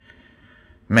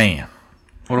Man,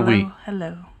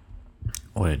 Hello.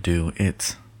 What it do?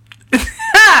 It's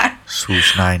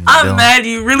Swoosh Night. I'm mad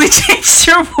you really changed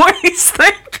your voice.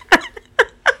 What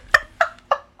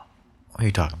are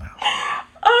you talking about?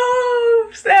 Oh,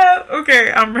 snap.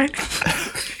 Okay, I'm ready.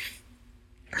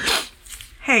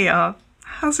 Hey, y'all.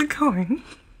 How's it going?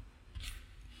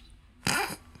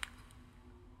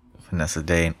 Vanessa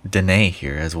Danae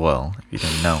here as well, if you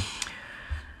didn't know.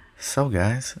 So,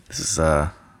 guys, this is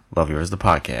Love Yours, the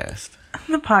podcast.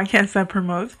 The podcast that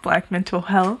promotes Black mental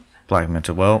health, Black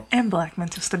mental wealth, and Black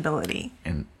mental stability.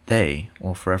 And they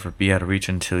will forever be out of reach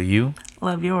until you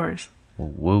love yours.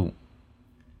 Woo.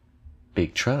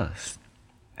 Big trust.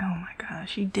 Oh my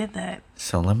gosh, you did that.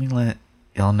 So let me let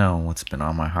y'all know what's been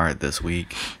on my heart this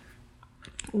week.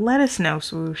 Let us know,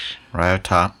 Swoosh. Right up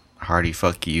top, hearty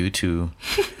fuck you to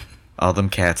all them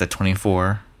cats at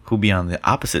 24 who be on the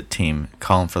opposite team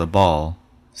calling for the ball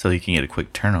so you can get a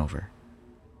quick turnover.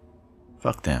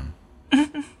 Fuck them.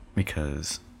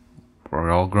 Because we're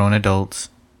all grown adults.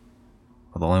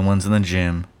 We're the only ones in the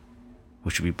gym.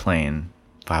 We should be playing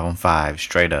 5-on-5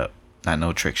 straight up. Not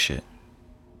no trick shit.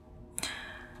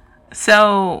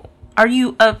 So, are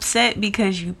you upset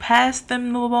because you passed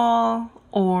them the ball?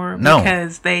 Or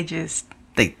because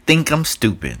they think I'm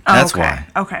stupid. That's why.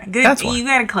 Okay, good. That's why. You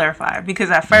gotta clarify.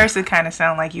 Because at first it kind of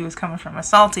sounded like you was coming from a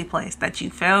salty place, that you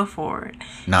fell for it.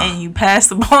 Nah. And you passed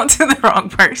the ball to the wrong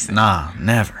person. Nah,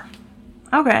 never.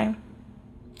 Okay.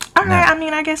 All right, I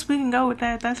mean, I guess we can go with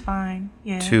that. That's fine.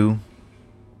 Yeah. 2,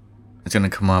 it's going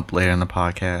to come up later in the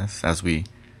podcast as we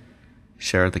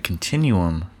share the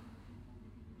continuum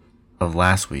of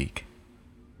last week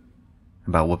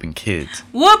about whooping kids.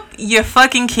 Whoop your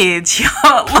fucking kids,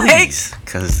 y'all. Please,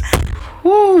 because,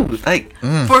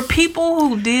 for people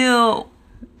who deal,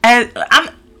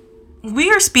 we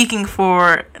are speaking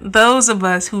for those of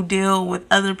us who deal with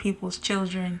other people's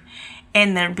children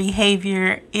and their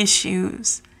behavior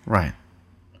issues. Right.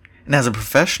 And as a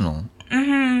professional,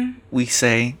 we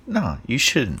say, no, you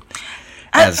shouldn't.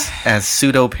 As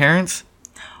pseudo parents,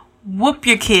 whoop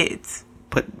your kids.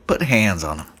 Put hands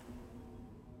on them.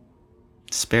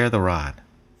 Spare the rod.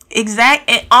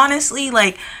 And honestly,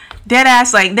 dead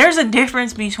ass, there's a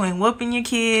difference between whooping your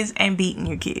kids and beating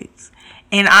your kids.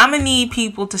 And I'm gonna need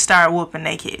people to start whooping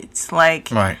their kids. Right.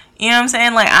 You know what I'm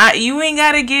saying? You ain't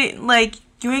gotta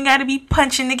you ain't gotta be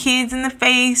punching the kids in the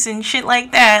face and shit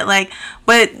like that.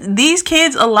 But these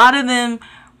kids, a lot of them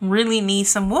really need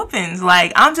some whoopings.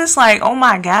 I'm just oh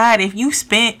my God, if you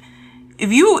spent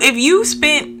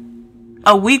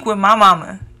a week with my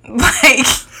mama,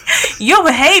 your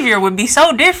behavior would be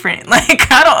so different.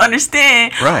 I don't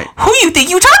understand. Right. Who you think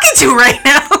you talking to right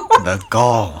now? The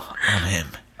gall on him.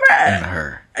 Right. And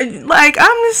her. I'm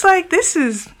just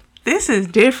this is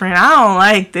different. I don't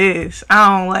like this.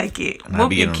 I don't like it.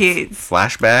 Whoop your kids.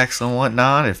 Flashbacks and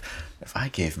whatnot. If I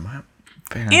gave my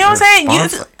parents, you know what I'm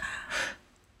saying?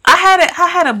 I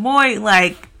had a boy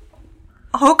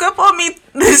hook up on me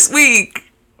this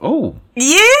week. Oh.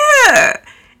 Yeah.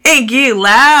 It get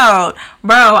loud,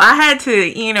 bro. I had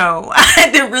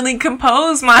to really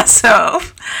compose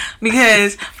myself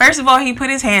because first of all, he put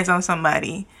his hands on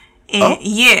somebody. And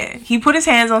he put his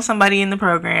hands on somebody in the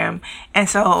program. And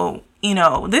so,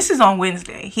 this is on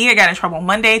Wednesday. He had got in trouble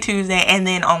Monday, Tuesday, and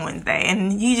then on Wednesday.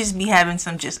 And he just be having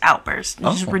some just outbursts.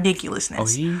 Just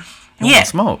ridiculousness. He want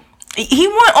smoke. He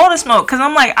want all the smoke. Because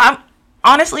I'm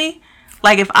honestly,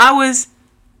 if I was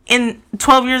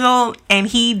 12 years old and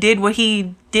he did what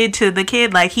he did to the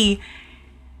kid, he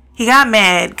got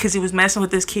mad because he was messing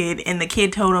with this kid. And the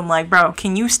kid told him, bro,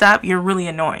 can you stop? You're really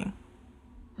annoying.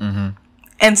 Mm-hmm.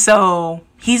 And so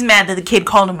he's mad that the kid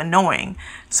called him annoying.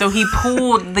 So he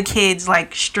pulled the kid's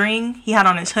string he had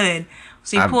on his hood.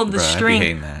 So he pulled the string. I be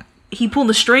hating that. He pulled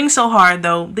the string so hard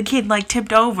though, the kid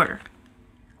tipped over.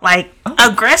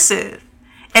 Aggressive.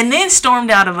 And then stormed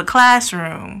out of a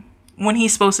classroom when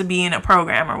he's supposed to be in a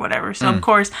program or whatever. So of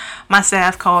course my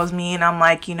staff calls me and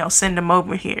I'm send him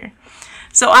over here.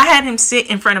 So I had him sit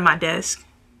in front of my desk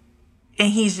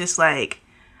and he's just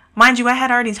mind you, I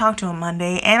had already talked to him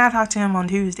Monday, and I talked to him on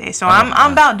Tuesday, so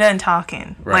I'm about done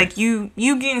talking. Right. You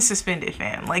getting suspended,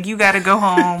 fam. You gotta go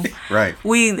home. Right.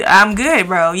 I'm good,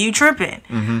 bro. You tripping.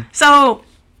 Mm-hmm. So,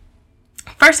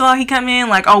 first of all, he come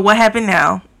in oh, what happened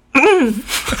now? I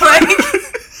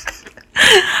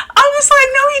was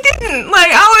no, he didn't.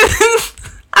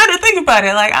 I had to think about it.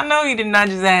 I know you did not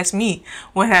just ask me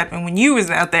what happened when you was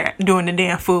out there doing the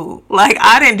damn food.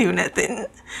 I didn't do nothing.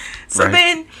 So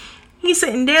then he's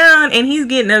sitting down and he's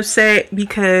getting upset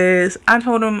because I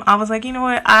told him, I was you know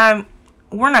what,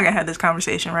 we're not gonna have this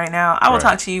conversation right now. I will Right.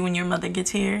 talk to you when your mother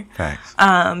gets here. Facts.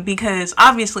 Because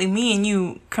obviously me and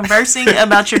you conversing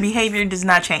about your behavior does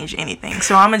not change anything.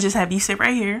 So I'm gonna just have you sit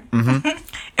right here.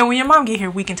 And when your mom get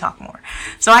here, we can talk more.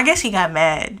 So I guess he got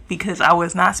mad because I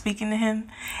was not speaking to him.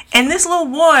 And this little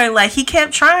boy, like, he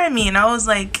kept trying me, and I was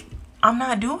like, I'm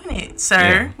not doing it,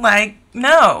 sir. Yeah. Like,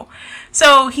 no.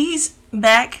 So he's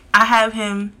back. I have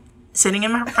him sitting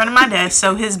in front of my desk,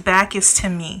 so his back is to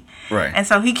me. Right. And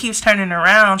so he keeps turning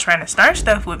around trying to start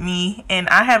stuff with me, and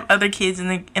I have other kids in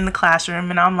the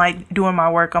classroom, and I'm like doing my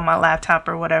work on my laptop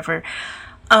or whatever.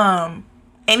 And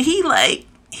he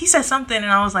said something,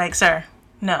 and I was like, "Sir,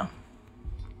 no.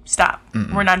 Stop.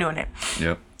 We're not doing it."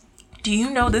 Yep. Do you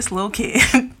know this little kid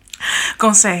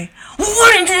gonna say,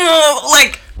 "What did you,"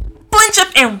 like, flinch up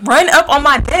and run up on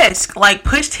my desk, like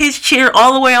pushed his chair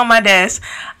all the way on my desk.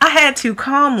 I had to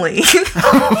calmly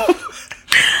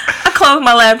I closed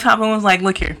my laptop and was like,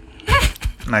 "Look here.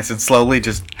 Nice and slowly,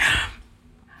 just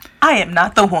I am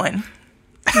not the one.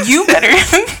 You better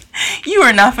you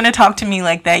are not gonna talk to me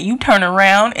like that. You turn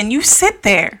around and you sit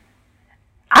there.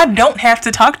 I don't have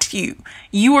to talk to you.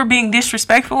 You are being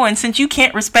disrespectful, and since you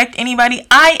can't respect anybody,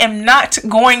 I am not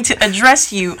going to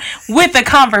address you with a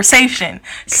conversation.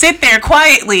 Sit there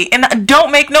quietly and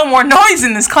don't make no more noise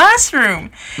in this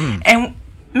classroom." And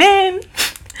man,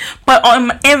 but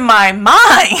in my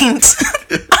mind,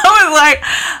 I was like,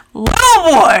 "Little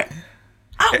boy,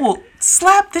 I will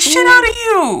slap the shit out of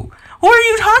you. Who are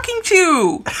you talking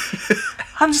to?"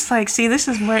 I'm just like, see, this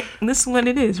is what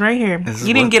it is right here.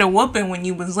 You didn't get a whooping when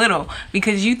you was little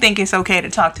because you think it's okay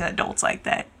to talk to adults like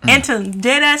that. And to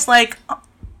dead ass like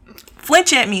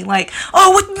flinch at me like, "Oh,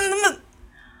 what?"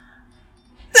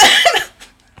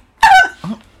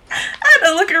 I had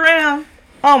to look around.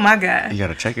 Oh my God. you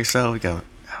gotta check yourself.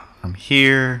 I'm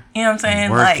here. You know what I'm saying?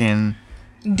 I'm working.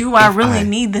 Like, do I really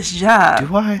need this job?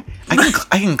 Do I?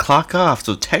 I can clock off.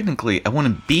 So technically, I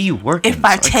wouldn't be working. If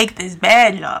I take this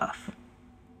badge off,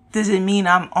 does it mean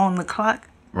I'm on the clock?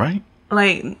 right.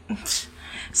 Like,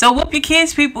 so whoop your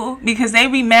kids, people, because they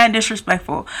be mad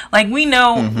disrespectful. Like, we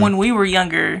know when we were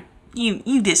younger,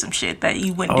 you did some shit that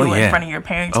you wouldn't do in front of your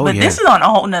parents. But this is on a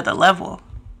whole nother level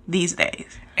these days.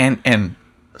 And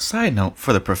side note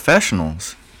for the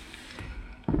professionals,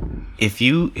 if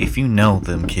you know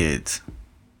them kids,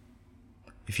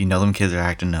 are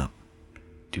acting up,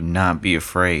 do not be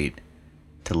afraid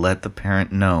to let the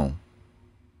parent know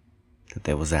that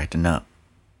they was acting up.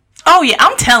 Oh yeah,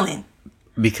 I'm telling.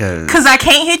 Because I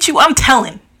can't hit you, I'm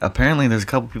telling. Apparently there's a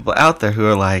couple people out there who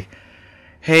are like,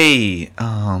 "Hey,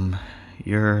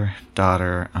 your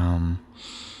daughter,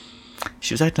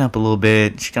 she was acting up a little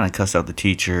bit. She kind of cussed out the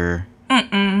teacher."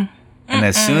 And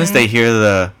as soon as they hear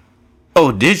the,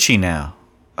 "Oh, did she now?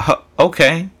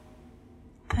 Okay.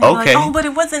 They're Okay. like, "Oh, but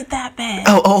it wasn't that bad."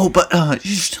 But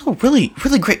she's still really,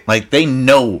 really great." Like, they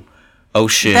know, oh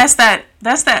shit, That's that.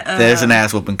 there's an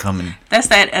ass whooping coming. That's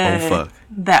that. Oh, fuck.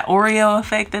 That Oreo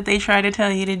effect that they try to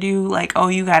tell you to do. Like, oh,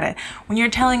 you gotta when you're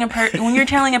telling a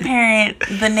parent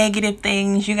the negative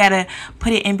things, you gotta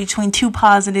put it in between two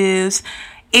positives.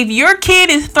 If your kid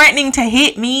is threatening to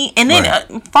hit me, and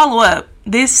then follow up,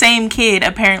 this same kid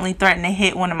apparently threatened to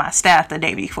hit one of my staff the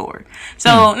day before.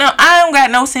 So no, I don't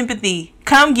got no sympathy.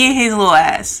 Come get his little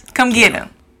ass. Come get him.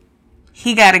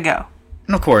 He gotta go.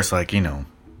 And of course, like, not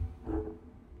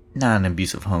in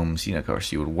abusive homes, of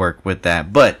course you would work with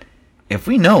that. But if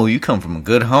we know you come from a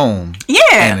good home,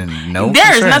 and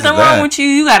there is nothing wrong with you.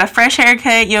 You got a fresh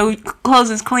haircut. Your clothes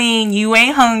is clean. You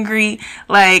ain't hungry.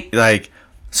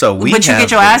 So but you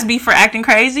get your ass beat for acting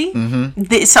crazy.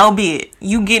 So be it.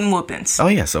 You getting whoopings. Oh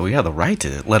yeah, so we have the right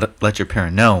to let your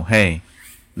parent know, hey,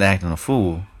 they're acting a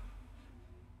fool.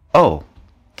 Oh,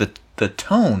 the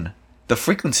tone, the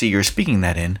frequency you're speaking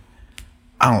that in,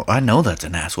 I know that's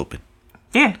an ass whooping.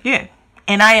 Yeah.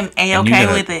 And I am A-okay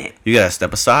with it. You gotta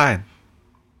step aside.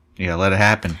 You gotta let it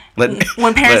happen.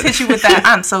 When parents hit you with that,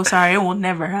 "I'm so sorry, it will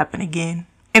never happen again,"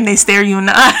 and they stare you in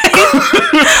the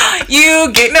eye,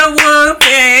 you get no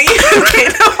whooping. You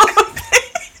get no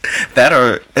whooping. That,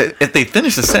 or if they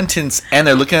finish the sentence and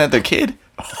they're looking at their kid.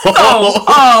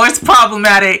 Oh, it's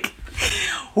problematic.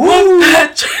 Whoop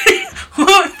that tree.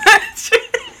 Whoop that tree.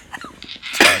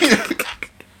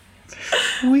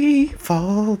 We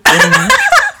fall down.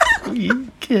 We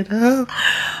get up.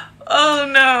 Oh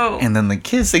no. And then the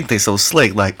kids think they're so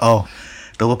slick, like, "Oh,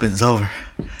 the whooping's over."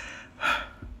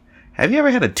 Have you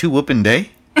ever had a 2 whooping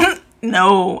day?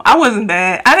 No, I wasn't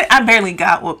bad. I barely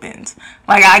got whoopings.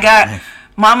 Like, I got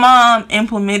my mom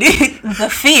implemented the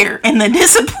fear and the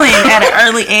discipline at an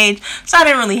early age. So I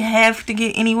didn't really have to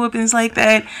get any whoopings like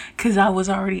that because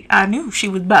I knew she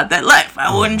was about that life.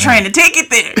 I wasn't trying to take it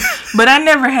there. But I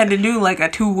never had to do like a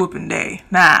 2 whooping day.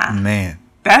 Nah. Man.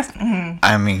 That's,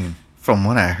 I mean, from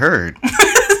what I heard,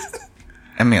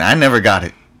 I mean, I never got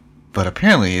it. But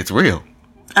apparently it's real.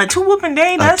 A 2 whooping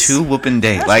day? A 2 whooping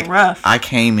day. That's like, rough. I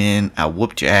came in, I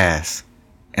whooped your ass.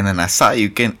 And then I saw you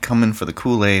come in for the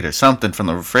Kool-Aid or something from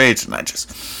the refrigerator, and I just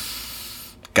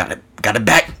got it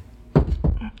back.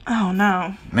 Oh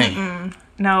no, man,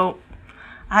 no,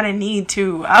 I didn't need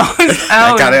to. I was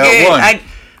got it good. at 1. I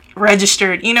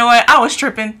registered. You know what? I was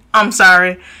tripping. I'm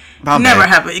sorry. Never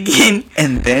happen again.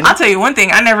 And then I'll tell you one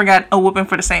thing. I never got a whooping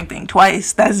for the same thing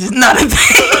twice. That's just not a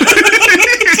thing.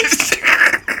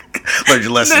 Learned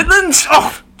your lesson.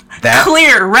 That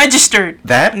clear, registered.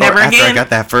 That never or after again. I got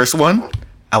that first one,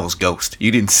 I was ghost.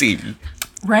 You didn't see me.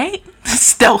 Right?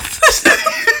 Stealth.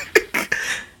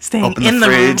 Staying Open in the the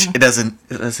fridge. room. It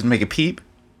doesn't make a peep.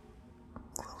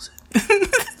 Close it.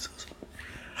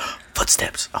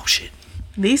 Footsteps. Oh shit.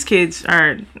 These kids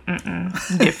are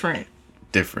different.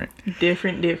 Different.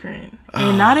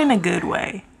 And not in a good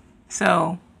way.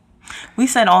 So, we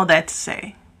said all that to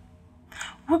say,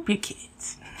 whoop your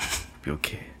kids. Whoop your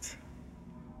kids.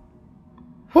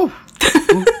 Whew.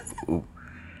 Ooh.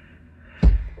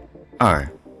 Alright,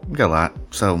 we got a lot,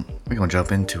 so we're gonna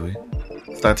jump into it.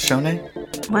 Start the show now?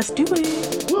 Let's do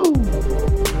it. Woo!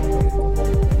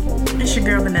 It's your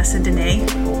girl, Vanessa Danae.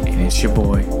 And it's your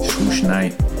boy, Swoosh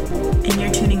Knight. And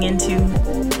you're tuning into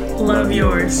Love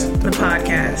Yours, the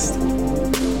podcast.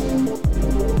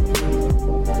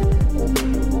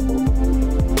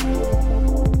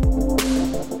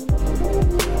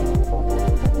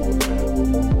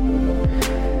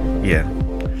 Yeah.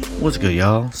 What's good,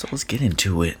 y'all? So let's get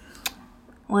into it.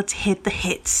 Let's hit the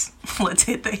hits.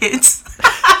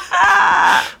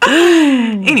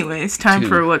 Anyway, it's time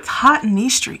for what's hot in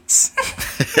these streets.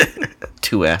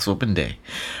 2 ass whooping day.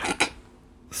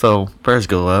 So, prayers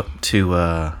go up to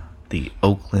the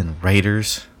Oakland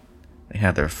Raiders. They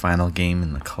had their final game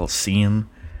in the Coliseum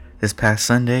this past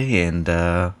Sunday, and,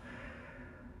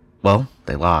 well,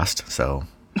 they lost, so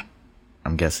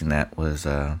I'm guessing that was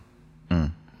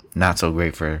not so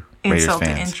great for Raiders Insult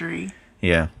fans. to injury.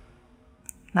 Yeah.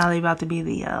 Now they about to be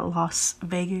the Las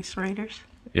Vegas Raiders.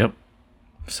 Yep.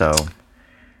 So,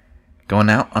 going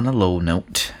out on a low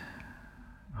note.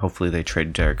 Hopefully they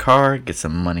trade Derek Carr, get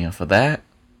some money off of that.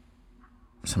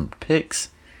 Some picks.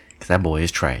 Because that boy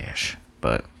is trash.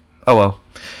 But, oh well.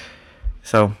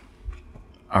 So,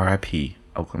 R.I.P.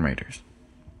 Oakland Raiders.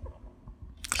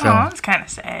 So, That's kind of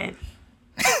sad.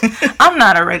 I'm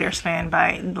not a Raiders fan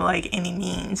by, like, any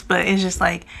means. But it's just,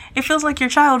 like, it feels like your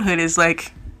childhood is,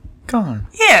 like... gone.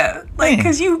 Yeah. Like,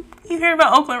 because you hear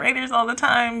about Oakland Raiders all the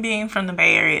time being from the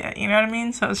Bay Area. You know what I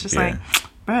mean? So it's just like,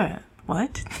 bruh,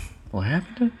 what? What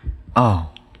happened?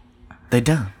 Oh, they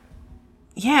done.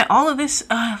 Yeah, all of this,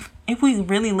 if we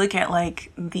really look at,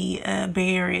 like, the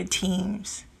Bay Area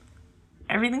teams,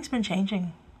 everything's been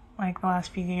changing, like, the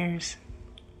last few years.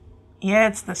 Yeah,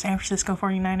 it's the San Francisco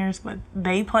 49ers, but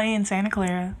they play in Santa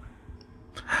Clara.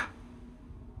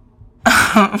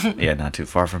 Yeah, not too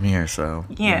far from here, so.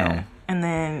 Yeah, you know, and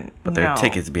then, but their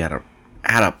tickets be out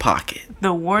of pocket.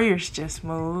 The Warriors just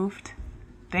moved.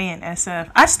 They in SF.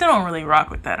 I still don't really rock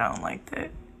with that. I don't like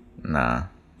that. Nah.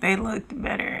 They looked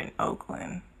better in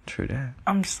Oakland. True that.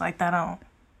 I'm just like, that don't.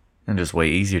 And just way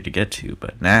easier to get to,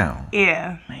 but now.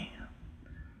 Yeah. Man.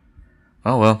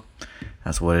 Oh well.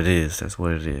 That's what it is.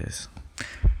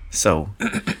 So,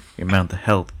 your mental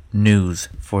health news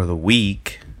for the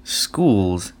week.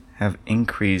 Schools have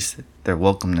increased their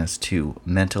welcomeness to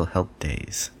mental health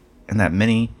days. And that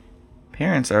many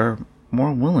parents are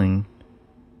more willing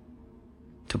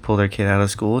to pull their kid out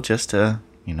of school just to,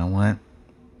 you know what?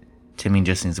 Timmy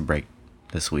just needs a break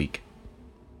this week.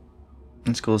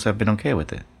 And schools have been okay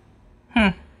with it.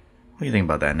 What do you think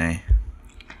about that, Nay?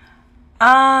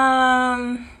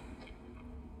 I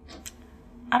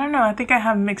don't know. I think I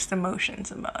have mixed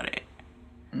emotions about it.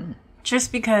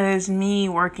 Just because me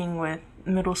working with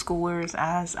middle schoolers,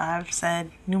 as I've said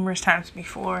numerous times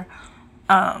before,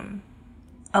 a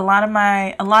lot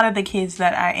of the kids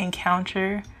that I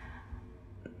encounter,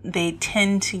 they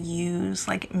tend to use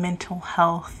like mental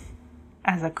health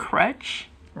as a crutch.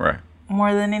 Right.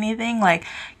 More than anything. Like,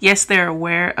 yes, they're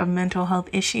aware of mental health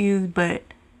issues, but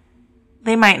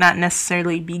they might not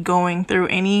necessarily be going through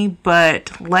any,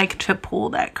 but like to pull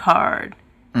that card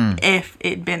if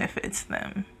it benefits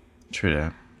them. True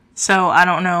that. So I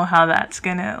don't know how that's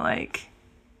gonna like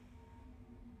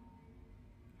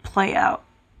play out.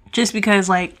 Just because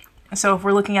like So if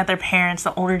we're looking at their parents,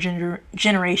 the older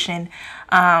generation,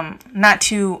 not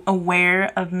too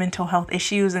aware of mental health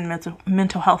issues and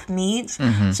mental health needs,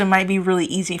 so it might be really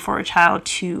easy for a child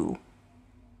to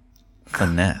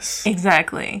finesse.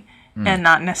 Exactly. And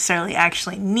not necessarily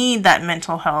actually need that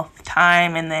mental health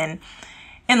time. And then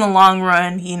in the long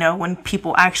run, you know, when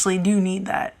people actually do need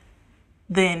that,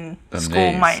 then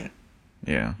school might,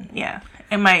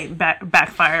 it might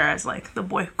backfire as like the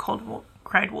boy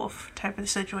cried wolf type of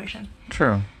situation.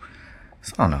 True.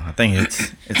 So, I don't know. I think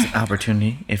it's an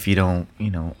opportunity if you don't,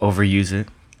 you know, overuse it.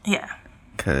 Yeah.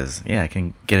 Because, it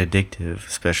can get addictive,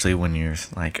 especially when you're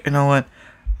like, you know what?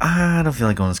 I don't feel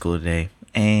like going to school today,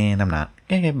 and I'm not.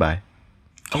 Okay, bye.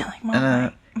 Yeah, like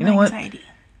my you know anxiety.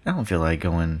 What? I don't feel like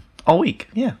going all week.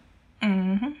 Yeah.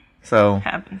 Mm-hmm. So.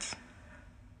 Happens.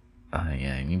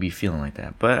 You'd be feeling like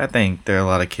that. But I think there are a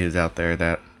lot of kids out there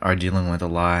that are dealing with a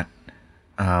lot,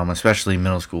 especially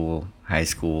middle school, high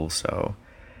school. So,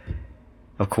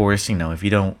 of course, you know, if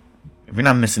you're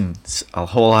not missing a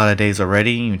whole lot of days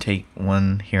already, you take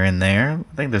one here and there,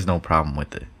 I think there's no problem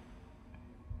with it.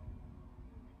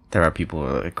 There are people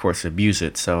who, of course, abuse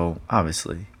it, so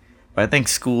obviously. But I think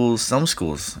some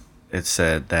schools, it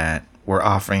said that we're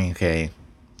offering,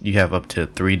 you have up to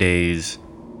 3 days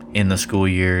in the school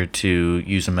year to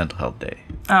use a mental health day.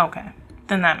 Oh, okay.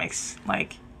 Then that makes,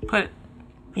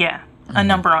 a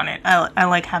number on it. I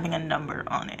like having a number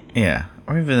on it. Yeah.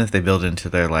 Or even if they build into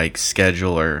their,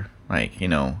 schedule or,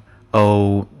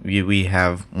 we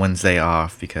have Wednesday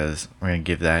off because we're going to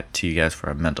give that to you guys for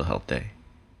a mental health day.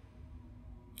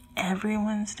 Every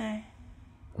Wednesday?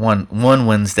 One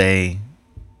Wednesday,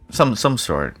 some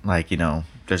sort.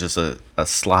 There's just a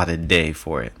slotted day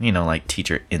for it. Like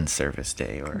teacher in-service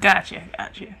day. Or Gotcha.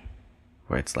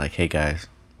 Where it's like, hey guys,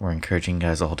 we're encouraging you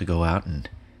guys all to go out and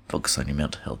focus on your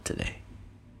mental health today.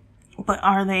 But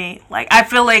are they, I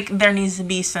feel like there needs to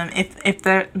be some, if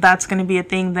that's going to be a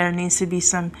thing, there needs to be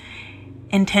some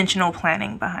intentional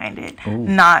planning behind it. Ooh.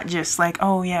 Not just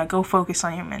go focus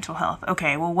on your mental health.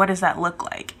 Okay, well, what does that look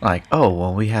like?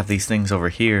 We have these things over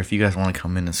here. If you guys want to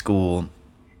come into school,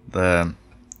 it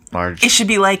should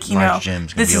be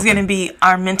this is going to be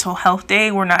our mental health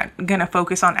day. We're not going to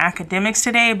focus on academics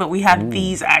today, but we have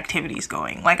these activities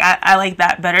going. I like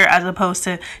that better as opposed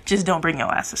to just don't bring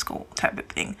your ass to school type of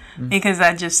thing. Mm-hmm. Because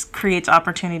that just creates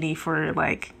opportunity for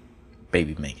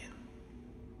baby making.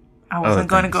 I wasn't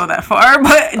going to go that far,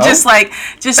 but just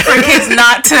for kids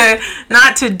not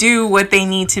to do what they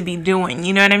need to be doing.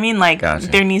 You know what I mean? Gotcha.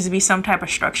 There needs to be some type of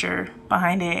structure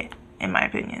behind it, in my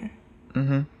opinion.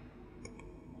 Mm-hmm.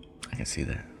 I can see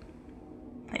that.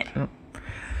 Yeah. Sure.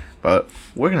 But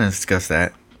we're going to discuss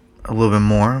that a little bit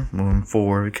more moving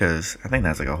forward because I think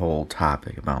that's a whole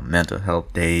topic about mental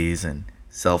health days and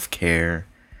self-care.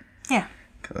 Yeah.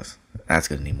 Because that's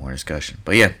going to need more discussion.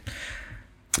 But yeah,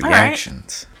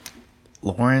 reactions. Right.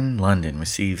 Lauren London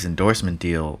receives endorsement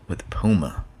deal with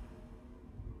Puma.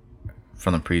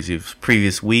 From the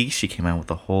previous week, she came out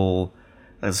with a whole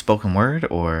spoken word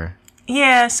or...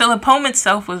 Yeah, so the poem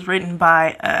itself was written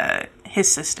by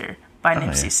his sister, by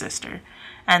Nipsey's sister.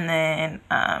 And then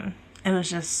it was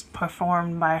just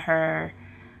performed by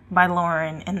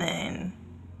Lauren. And then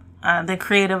the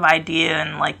creative idea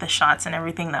and the shots and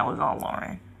everything, that was all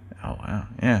Lauren. Oh, wow.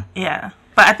 Yeah. Yeah.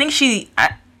 But I think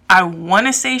I want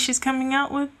to say she's coming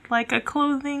out with a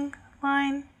clothing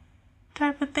line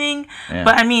type of thing. Yeah.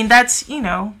 But I mean, that's,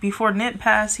 before Nip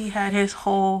passed, he had his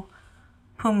whole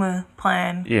Puma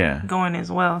plan going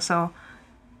as well, so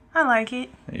I like it.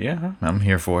 Yeah, I'm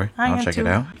here for it. I'll check it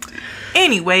out.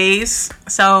 Anyways,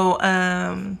 so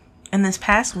in this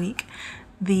past week,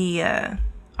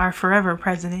 our forever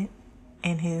president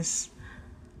and his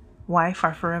wife,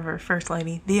 our forever first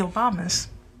lady, the Obamas,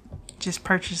 just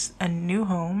purchased a new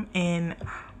home in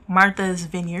Martha's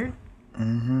Vineyard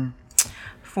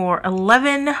for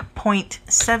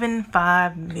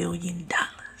 $11.75 million.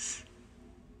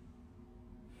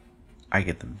 I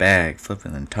get the bag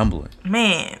flipping and tumbling.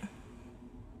 Man.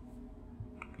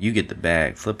 You get the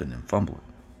bag flipping and fumbling.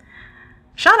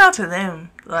 Shout out to them.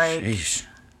 Sheesh.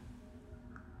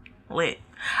 Lit.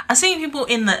 I seen people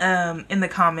in the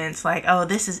comments oh,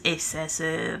 this is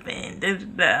excessive and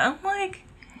I'm like,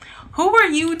 who are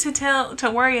you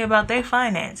to worry about their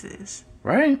finances?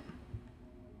 Right.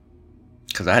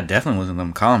 Because I definitely was in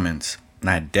them comments and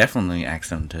I definitely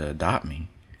asked them to adopt me.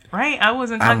 Right? I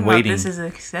wasn't talking about this is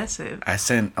excessive. I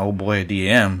sent old boy a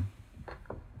DM.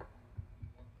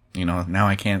 Now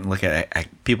I can't look at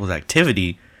people's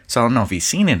activity, so I don't know if he's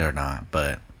seen it or not,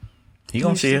 but he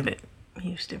gonna see it.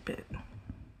 You stupid.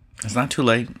 It's not too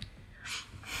late.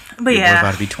 But We're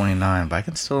about to be 29, but I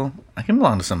can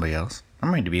belong to somebody else.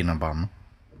 I'm ready to be an Obama.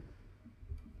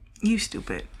 You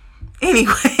stupid.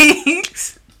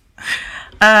 Anyways,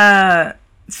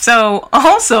 so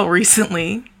also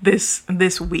recently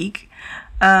this week,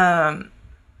 J.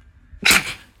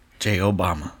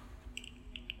 Obama.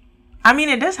 I mean,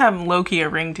 it does have low key a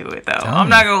ring to it, though. I'm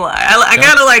not gonna lie. I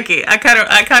kind of like it. I kind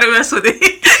of mess with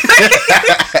it.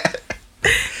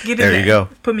 Get in there. There you go.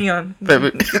 Put me on.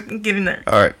 Get in there.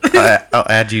 All right, I'll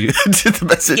add you to the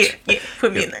message. Yeah.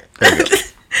 Put me in there. There you go.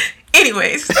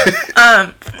 Anyways,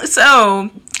 so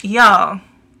y'all,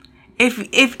 if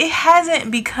it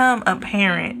hasn't become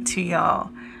apparent to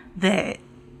y'all that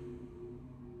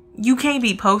you can't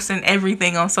be posting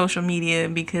everything on social media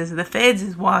because the feds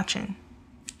is watching.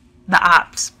 The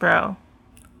ops, bro.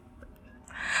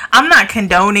 I'm not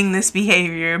condoning this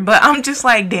behavior, but I'm just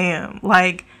like, damn,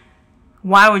 like,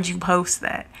 why would you post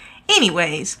that?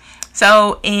 Anyways,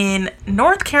 so in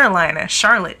North Carolina,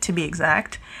 Charlotte to be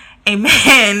exact, a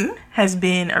man has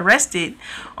been arrested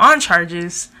on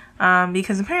charges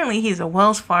because apparently he's was a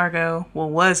Wells Fargo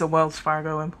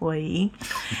employee,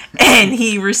 and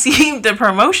he received a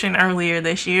promotion earlier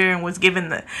this year and was given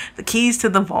the keys to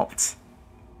the vault.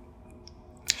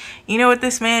 You know what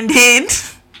this man did?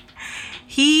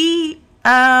 He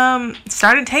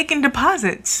started taking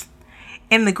deposits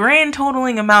in the grand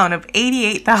totaling amount of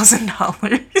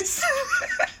 $88,000.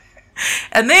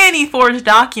 And then he forged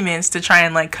documents to try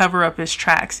and like cover up his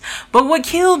tracks. But what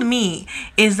killed me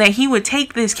is that he would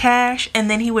take this cash and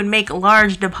then he would make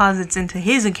large deposits into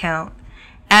his account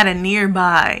at a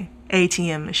nearby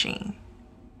ATM machine.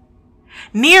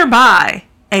 Nearby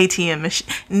ATM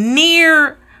machine.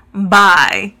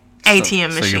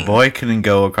 So your boy couldn't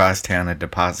go across town and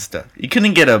deposit stuff. You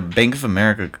couldn't get a Bank of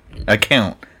America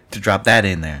account to drop that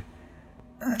in there.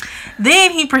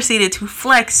 Then he proceeded to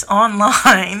flex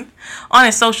online on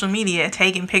his social media,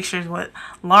 taking pictures with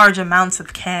large amounts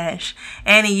of cash,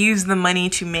 and he used the money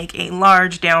to make a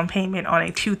large down payment on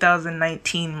a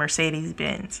 2019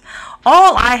 Mercedes-Benz.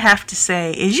 All I have to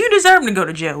say is you deserve to go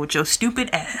to jail with your stupid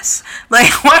ass.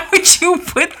 Like, why would you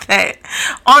put that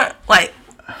on, like,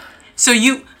 so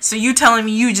you telling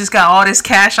me you just got all this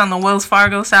cash on the Wells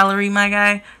Fargo salary, my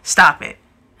guy? Stop it.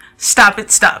 Stop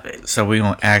it. So we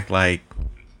gonna act like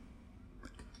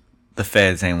the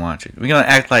feds ain't watching. We gonna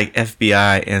act like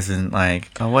FBI isn't like,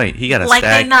 oh wait, he got a like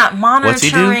stack. They're not What's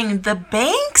he do? monitoring the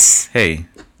banks? Hey,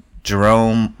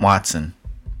 Jerome Watson.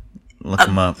 Look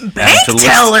him up. Bank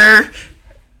teller?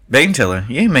 Bank teller.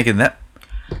 You ain't making that.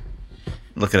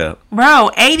 Look it up.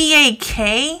 Bro,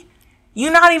 $88K?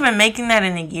 You're not even making that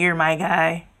in a year, my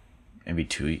guy. Maybe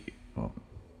 2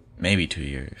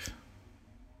 years.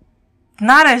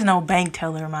 Not as no bank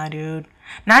teller, my dude.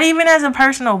 Not even as a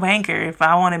personal banker, if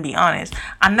I want to be honest.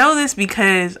 I know this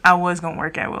because I was going to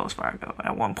work at Wells Fargo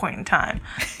at one point in time.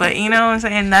 But, you know what I'm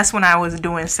saying? That's when I was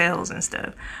doing sales and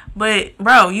stuff. But,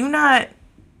 bro, you not...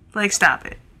 Like, stop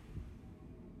it.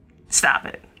 Stop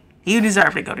it. You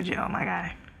deserve to go to jail, my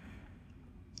guy.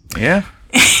 Yeah.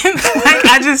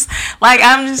 I'm just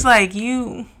like,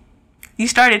 you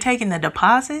started taking the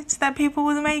deposits that people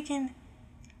was making?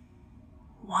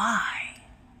 Why?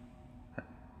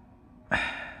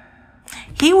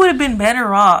 He would have been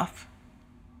better off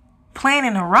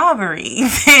planning a robbery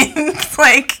than,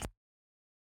 like...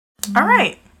 All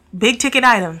right. Big ticket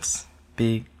items.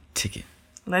 Big ticket.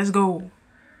 Let's go.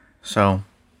 So,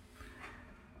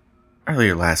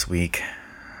 earlier last week,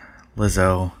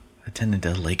 Lizzo attended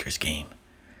a Lakers game.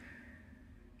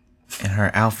 And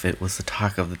her outfit was the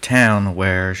talk of the town,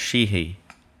 where she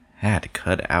had to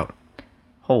cut out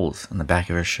holes in the back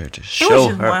of her shirt to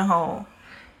show her... one hole.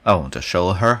 Oh, to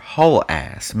show her whole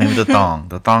ass. Maybe the thong.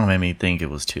 The thong made me think it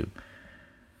was two.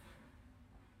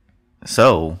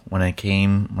 So, when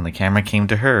the camera came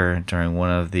to her during one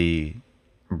of the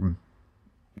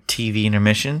TV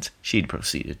intermissions, she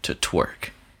proceeded to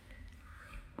twerk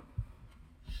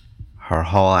her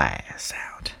whole ass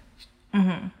out.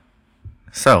 Mm-hmm.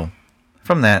 So,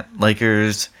 from that,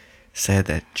 Lakers said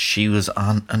that she was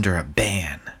under a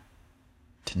ban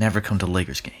to never come to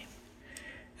Lakers game.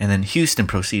 And then Houston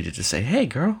proceeded to say, "Hey,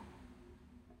 girl,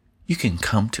 you can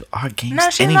come to our games anytime."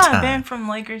 No, she's not banned from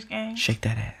Lakers games. Shake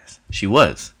that ass. She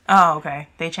was. Oh, okay.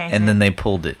 They changed it. And then they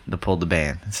pulled it. They pulled the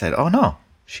ban and said, "Oh no,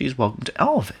 she's welcome to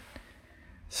all of it."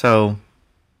 So,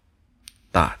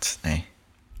 thoughts, eh?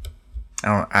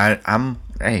 I'm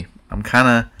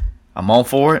all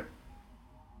for it,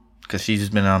 because she's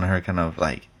just been on her kind of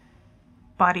like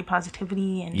body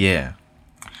positivity and yeah.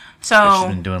 So she's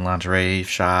been doing lingerie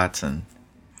shots and.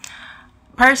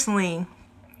 Personally,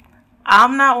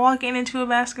 I'm not walking into a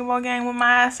basketball game with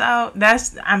my ass out.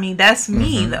 That's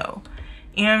me though.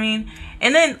 You know what I mean?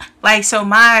 And then, like, so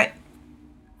my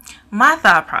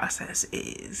thought process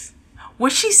is,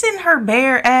 was she sitting her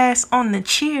bare ass on the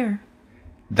chair?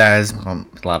 That is a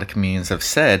lot of comedians have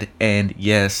said, and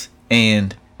yes,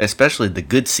 and especially the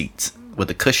good seats with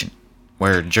a cushion,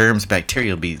 where germs,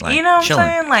 bacteria will be like, you know what chilling.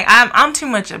 I'm saying? Like, I'm too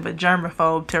much of a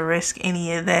germaphobe to risk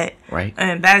any of that. Right.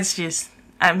 And that's just,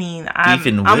 I mean, I'm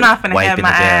Even not with gonna have wiping my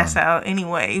it down. ass out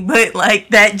anyway. But like,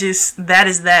 that is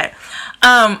that.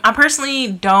 I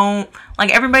personally don't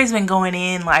like. Everybody's been going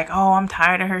in like, oh, I'm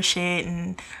tired of her shit,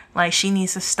 and like, she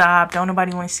needs to stop. Don't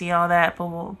nobody want to see all that. Blah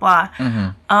blah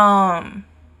blah.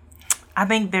 I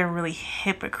think they're really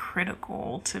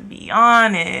hypocritical, to be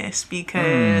honest,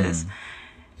 because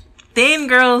then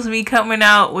girls be coming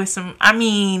out with some. I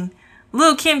mean,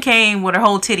 Lil' Kim came with her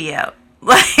whole titty out,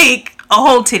 like a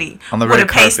whole titty On the with red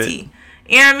a pasty.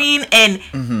 You know what I mean?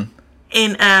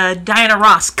 And Diana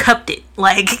Ross cupped it,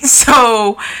 like,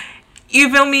 so. You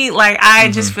feel me? Like,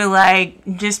 I just feel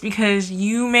like just because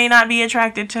you may not be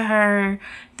attracted to her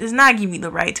does not give you the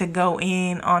right to go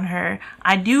in on her.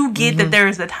 I do get that there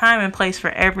is a time and place for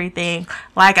everything.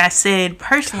 Like I said,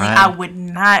 personally, I would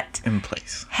not in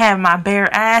place. have my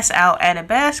bare ass out at a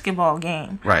basketball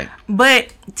game. Right.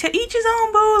 But to each his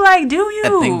own, boo. Like, do you?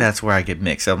 I think that's where I get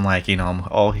mixed. I'm like, I'm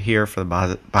all here for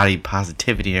the body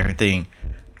positivity and everything,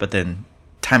 but then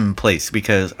time and place,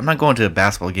 because I'm not going to a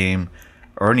basketball game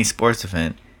or any sports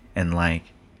event and like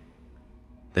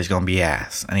there's gonna be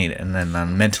ass. I need it, and then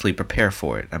I'm mentally prepared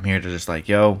for it. I'm here to just like,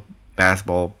 yo,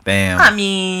 basketball, bam. I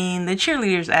mean, the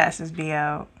cheerleaders' asses be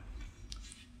out.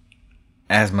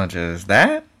 As much as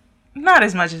that? Not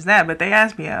as much as that, but they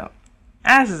ass be out.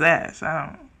 Ass is ass.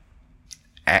 I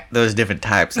don't. There's different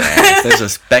types of ass. There's a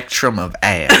spectrum of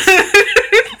ass.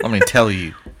 Let me tell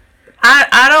you.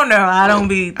 I don't know. I don't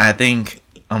be. I think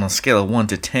on a scale of 1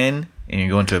 to 10, and you're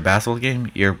going to a basketball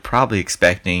game, you're probably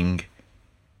expecting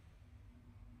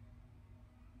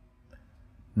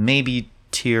maybe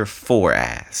tier 4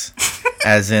 ass.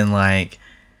 As in, like,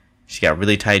 she got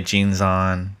really tight jeans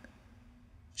on.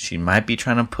 She might be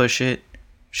trying to push it,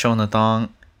 showing the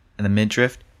thong and the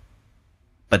midriff.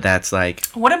 But that's like...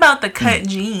 What about the cut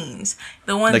jeans?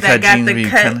 The ones The that cut got jeans the where you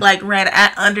cut, kinda- like, right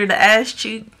under the ass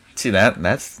cheek? See,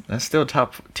 that's still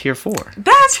top tier 4.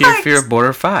 That's tier like... 4,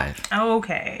 border 5.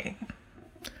 Okay.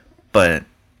 But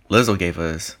Lizzo gave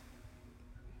us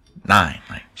 9,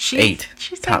 like 8,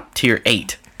 she's top like, tier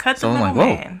 8. Cut So the I'm like,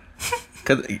 middleman.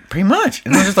 Cause pretty much,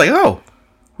 and they're just like, oh,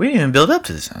 we didn't even build up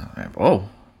to this. I'm like, whoa.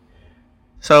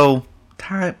 So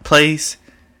time, place.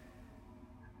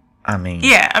 I mean,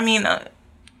 Yeah, I mean,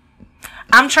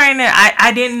 I'm trying to.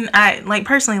 I like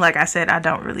personally, like I said, I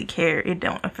don't really care. It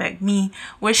don't affect me.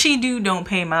 What she do don't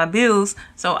pay my bills,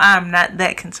 so I'm not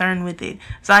that concerned with it.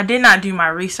 So I did not do my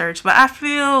research, but I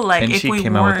feel like and if she we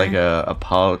came out with weren't, like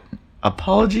a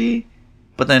apology,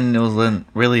 but then it wasn't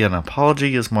really an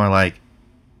apology. It's more like,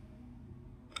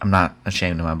 I'm not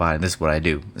ashamed of my body. This is what I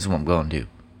do. This is what I'm going to do.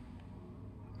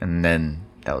 And then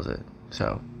that was it.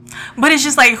 So, but it's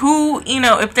just like, who,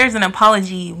 if there's an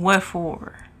apology, what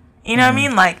for? You know what I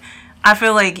mean? Like, I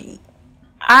feel like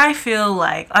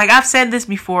I've said this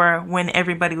before when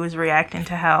everybody was reacting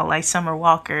to how like Summer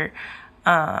Walker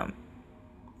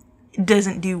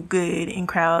doesn't do good in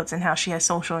crowds and how she has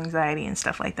social anxiety and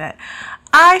stuff like that.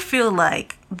 I feel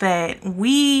like that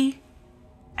we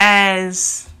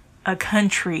as a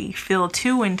country feel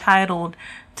too entitled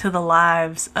to the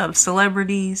lives of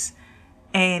celebrities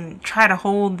and try to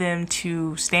hold them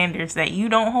to standards that you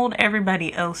don't hold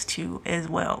everybody else to as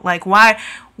well. Like, why?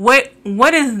 What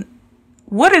is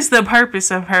the purpose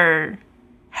of her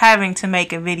having to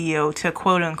make a video to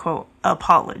quote unquote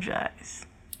apologize?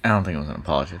 I don't think it was an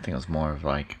apology. I think it was more of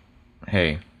like,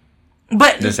 hey,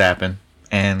 but this happened,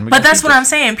 and but that's what I'm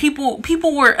saying.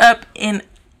 People were up in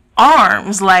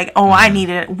arms like, oh,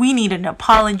 we need an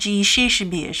apology. She should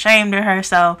be ashamed of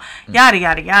herself. Yada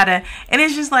yada yada. And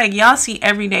it's just like, y'all see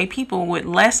everyday people with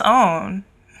less on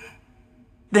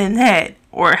than that,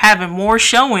 or having more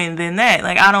showing than that.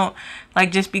 Like, I don't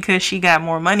like, just because she got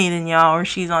more money than y'all or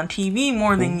she's on TV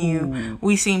more than you,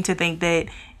 we seem to think that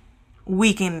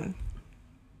we can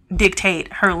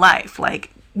dictate her life.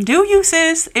 Like, do you,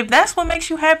 sis? If that's what makes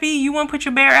you happy, you want to put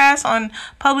your bare ass on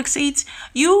public seats,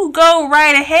 you go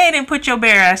right ahead and put your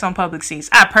bare ass on public seats.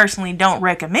 I personally don't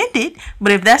recommend it,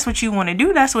 but if that's what you want to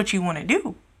do, that's what you want to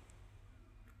do.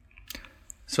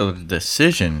 So the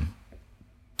decision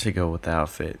to go with the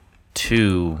outfit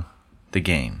to the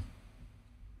game,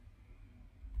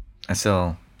 I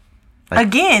still like,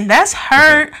 again, that's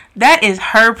her. That is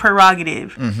her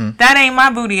prerogative. That ain't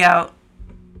my booty out.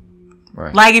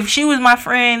 right. Like, if she was my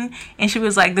friend and she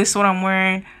was like, this is what I'm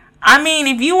wearing, I mean,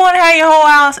 if you want to have your whole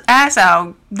ass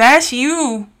out, that's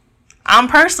you. I'm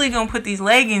personally going to put these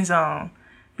leggings on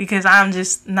because I'm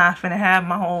just not finna have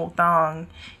my whole thong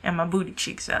and my booty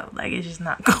cheeks out. Like, it's just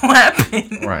not going to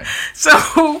happen. Right.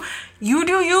 So, you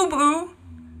do you, boo.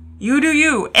 You do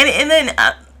you. And then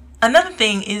another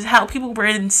thing is how people were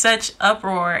in such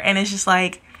uproar, and it's just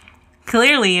like,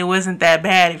 clearly it wasn't that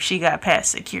bad if she got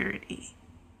past security.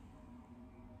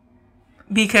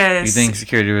 Because you think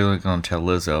security really going to tell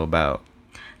Lizzo about?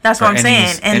 That's what I'm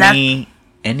saying, and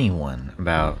anyone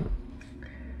about?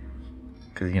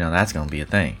 Because that's going to be a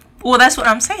thing. Well, that's what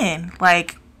I'm saying.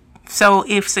 Like, so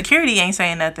if security ain't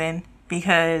saying nothing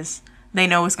because they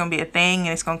know it's going to be a thing and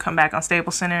it's going to come back on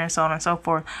Staples Center and so on and so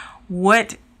forth,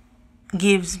 what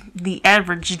gives the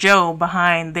average Joe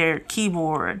behind their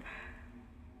keyboard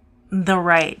the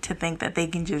right to think that they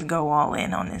can just go all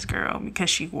in on this girl because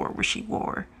she wore what she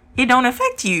wore? It don't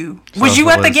affect you. So was you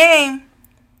at the game?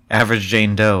 Average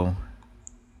Jane Doe.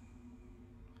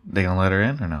 They gonna let her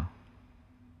in or no?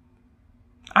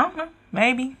 I don't know.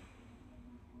 Maybe.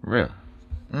 Really?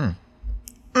 I'm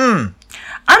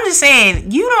just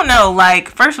saying, you don't know. Like,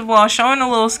 first of all, showing a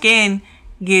little skin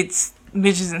gets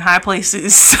bitches in high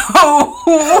places. So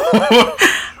I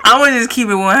would just keep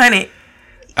it 100. You know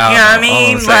what I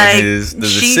mean? Like, is the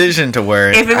decision to wear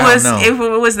it. If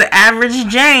it was the average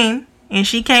Jane and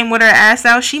she came with her ass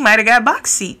out, she might have got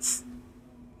box seats.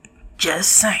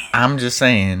 Just saying. I'm just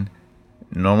saying,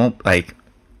 normal, like,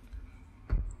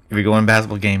 if you go in a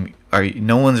basketball game,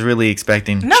 no one's really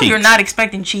expecting No, cheeks. You're not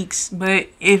expecting cheeks. But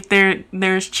if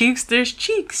there's cheeks, there's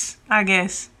cheeks, I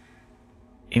guess.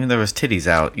 Even if there was titties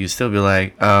out, you'd still be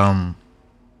like, ma'am.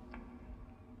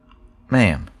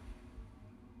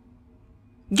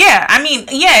 Yeah, I mean,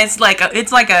 yeah, it's like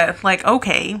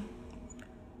okay.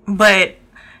 But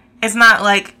it's not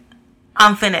like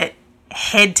I'm finna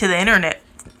head to the internet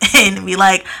and be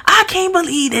like, I can't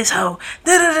believe this hoe.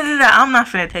 I'm not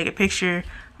finna take a picture.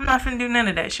 I'm not finna do none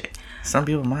of that shit. Some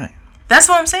people might. That's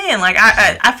what I'm saying. Like,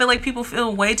 I feel like people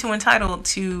feel way too entitled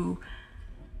to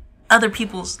other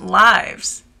people's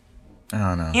lives. I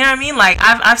don't know. You know what I mean? Like,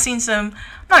 I've seen some.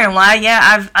 I'm not gonna lie.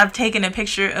 Yeah, I've taken a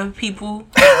picture of people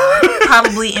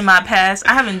probably in my past.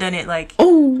 I haven't done it like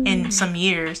in some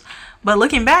years. But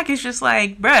looking back, it's just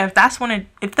like, bruh, if that's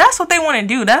what they want to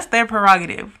do, that's their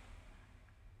prerogative.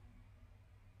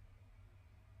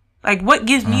 Like, what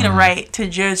gives me the right to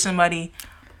judge somebody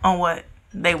on what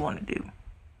they want to do?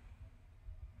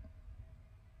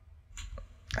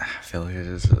 I feel like it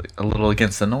is a little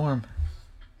against the norm.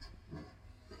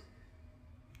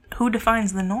 Who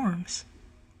defines the norms?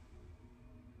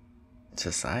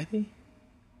 Society?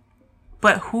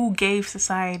 But who gave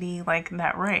society, like,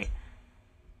 that right?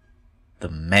 The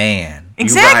man.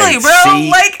 Exactly, right. Bro. See?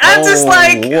 Like, I'm just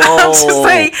like,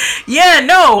 yeah,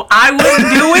 no, I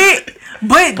wouldn't do it.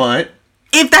 But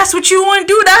if that's what you want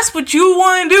to do, that's what you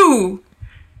want to do.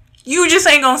 You just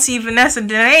ain't gonna see Vanessa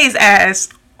Danae's ass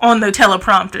on the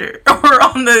teleprompter or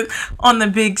on the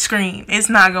big screen. It's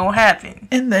not gonna happen.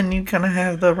 And then you kind of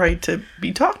have the right to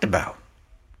be talked about.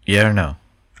 Yeah or no?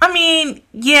 I mean,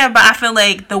 yeah, but I feel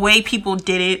like the way people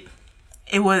did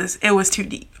it was too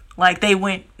deep. Like, they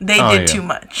did too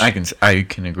much. I can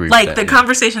agree like, with that. The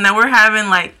conversation that we're having,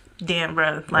 like, damn,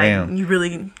 bro. Like, damn. You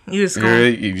really just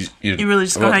gonna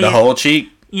have the whole cheek?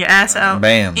 Your ass out.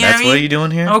 Bam. You that's what you doing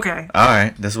here? Okay.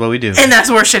 Alright, that's what we do. And that's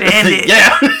where it should have ended.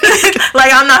 Yeah.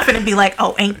 Like, I'm not finna be like,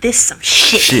 oh, ain't this some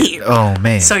shit here? Oh,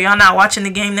 man. So y'all not watching the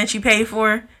game that you paid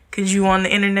for? Because you on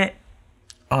the internet?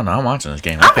 Oh, no, I'm watching this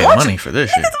game. I paid money for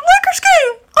this shit. It's a Lakers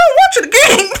game. I'm watching the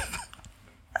game.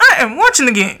 I am watching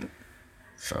the game.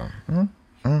 So,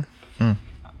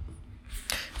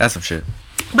 that's some shit.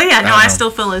 But yeah, no, I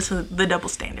still feel it's the double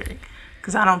standard.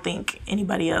 Because I don't think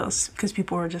anybody else. Because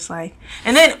people were just like...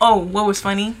 And then, what was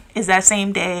funny is that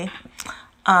same day,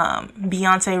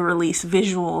 Beyonce released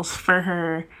visuals for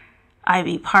her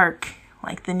Ivy Park,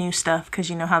 like the new stuff. Because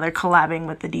you know how they're collabing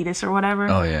with Adidas or whatever.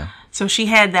 Oh, yeah. So she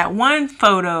had that one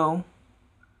photo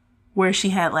where she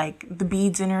had like the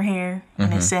beads in her hair.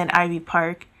 And it said Ivy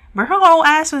Park. But her whole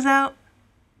ass was out.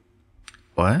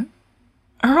 What?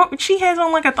 She has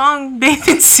on like a thong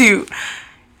bathing suit.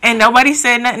 And nobody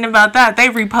said nothing about that. They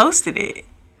reposted it.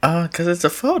 Because it's a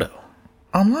photo.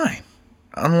 Online.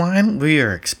 Online, we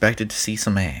are expected to see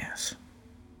some ass.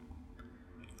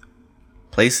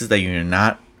 Places that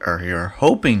you're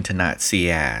hoping to not see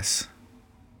ass.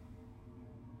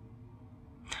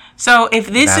 So if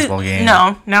this Basketball is... game,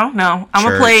 No. I'm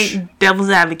going to play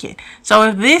devil's advocate. So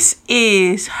if this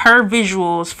is her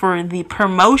visuals for the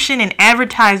promotion and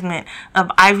advertisement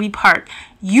of Ivy Park,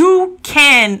 you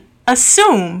can...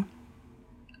 assume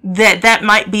that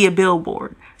might be a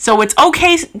billboard. So it's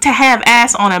okay to have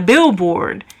ass on a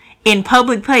billboard in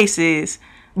public places,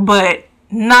 but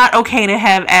not okay to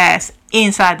have ass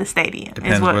inside the stadium.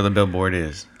 Depends where the billboard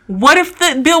is. What if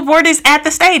the billboard is at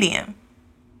the stadium?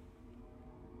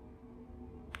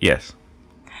 Yes.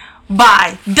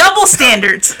 By double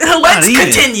standards. Let's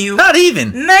continue. Not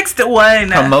even. Next one.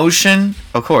 Promotion.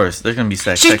 Of course, there's going to be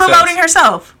sex. She's promoting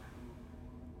herself.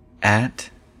 At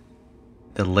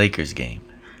the Lakers game.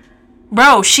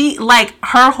 Bro, she, like,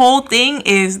 her whole thing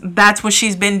is that's what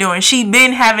she's been doing. She's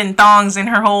been having thongs in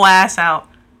her whole ass out.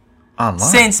 Online?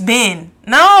 Since Ben.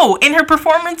 No, in her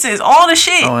performances, all the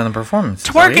shit. Oh, in the performances.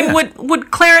 Twerking with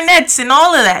clarinets and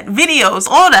all of that. Videos,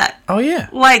 all that. Oh, yeah.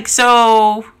 Like,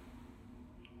 so...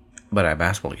 But at a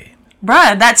basketball game.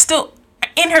 Bruh, that's still...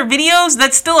 In her videos,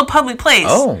 that's still a public place.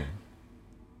 Oh.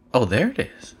 Oh, there it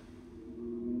is.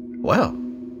 Wow.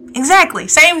 Exactly.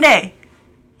 Same day.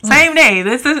 Same day.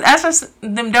 That's just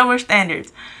them double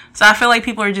standards. So I feel like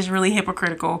people are just really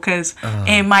hypocritical because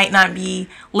it might not be...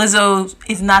 Lizzo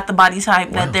is not the body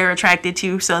type that they're attracted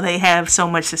to, so they have so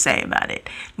much to say about it.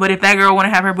 But if that girl want to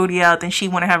have her booty out, then she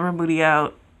want to have her booty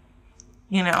out.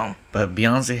 You know. But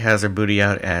Beyonce has her booty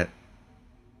out at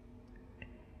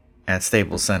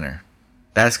Staples Center.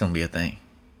 That's going to be a thing.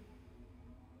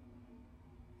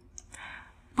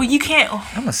 But you can't...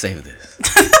 I'm going to save this.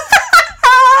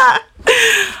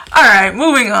 All right,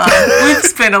 moving on. We've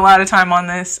spent a lot of time on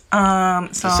this.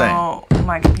 So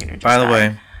my computer just By the died.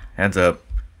 way, heads up.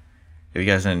 If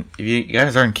you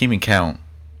guys aren't keeping count,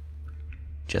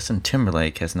 Justin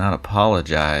Timberlake has not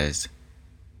apologized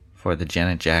for the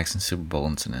Janet Jackson Super Bowl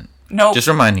incident. Nope. Just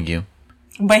reminding you.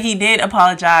 But he did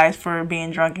apologize for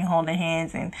being drunk and holding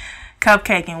hands and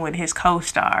cupcaking with his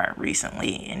co-star recently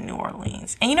in New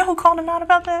Orleans. And you know who called him out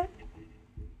about that?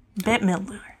 Bette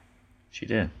Midler. She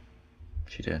did.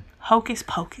 Hocus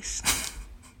pocus.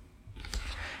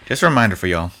 Just a reminder for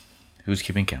y'all who's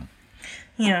keeping count.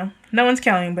 Yeah, no one's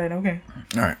counting, but okay.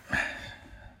 All right.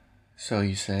 So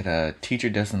you said teacher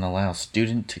doesn't allow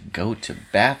student to go to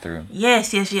bathroom.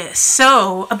 Yes.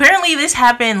 So apparently this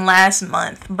happened last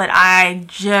month, but I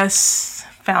just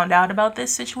found out about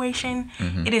this situation.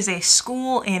 Mm-hmm. It is a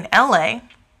school in LA.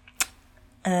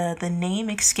 The name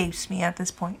escapes me at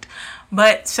this point.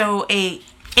 But so a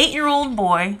 8-year-old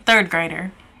boy, 3rd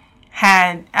grader,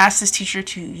 had asked his teacher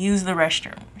to use the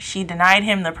restroom. She denied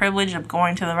him the privilege of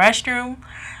going to the restroom,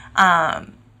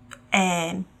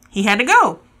 and he had to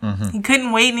go. Mm-hmm. He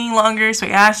couldn't wait any longer, so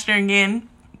he asked her again,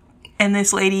 and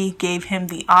this lady gave him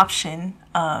the option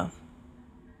of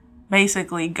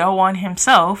basically go on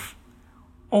himself,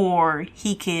 or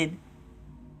he could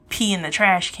pee in the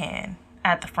trash can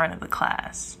at the front of the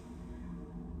class.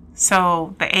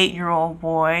 So the 8-year-old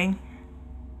boy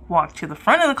walked to the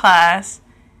front of the class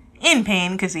in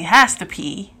pain because he has to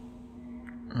pee.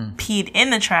 Peed in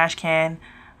the trash can.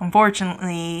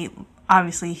 Unfortunately,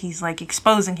 obviously, he's like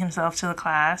exposing himself to the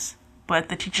class, but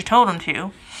the teacher told him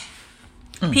to.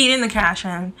 Peed in the trash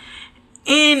can.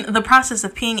 In the process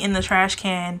of peeing in the trash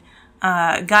can,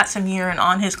 got some urine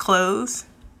on his clothes.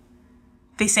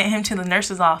 They sent him to the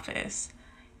nurse's office.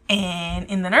 And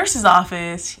in the nurse's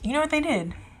office, you know what they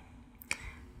did?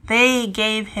 They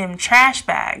gave him trash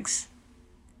bags.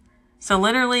 So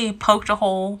literally poked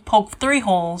 3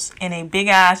 holes in a big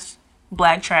ass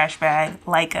black trash bag,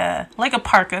 like a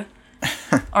parka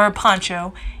or a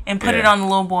poncho, and put it on the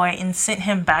little boy and sent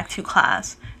him back to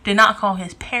class. Did not call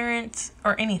his parents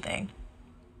or anything.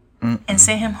 And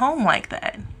sent him home like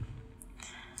that.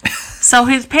 So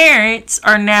his parents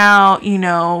are now,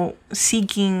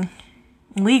 seeking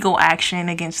legal action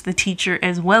against the teacher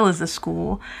as well as the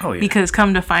school. Oh, yeah. Because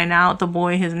come to find out, the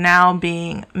boy is now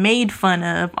being made fun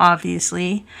of,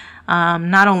 obviously.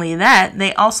 Not only that,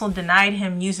 they also denied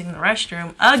him using the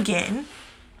restroom again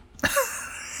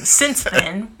since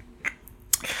then.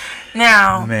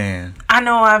 Now, man, I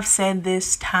know I've said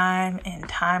this time and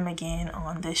time again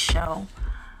on this show,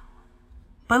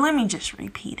 but let me just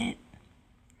repeat it.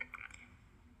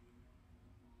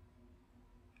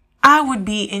 I would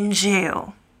be in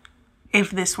jail if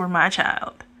this were my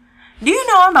child. Do you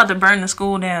know I'm about to burn the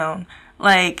school down?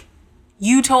 Like,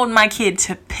 you told my kid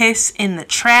to piss in the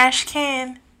trash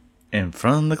can? In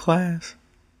front of the class?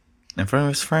 In front of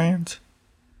his friends?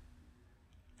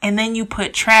 And then you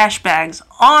put trash bags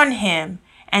on him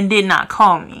and did not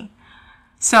call me.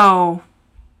 So,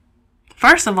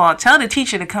 first of all, tell the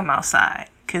teacher to come outside.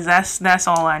 Because that's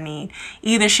all I need.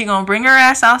 Either she gonna bring her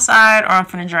ass outside or I'm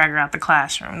finna drag her out the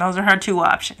classroom. Those are her 2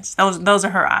 options. Those are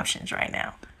her options right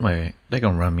now. Wait, they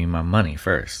gonna run me my money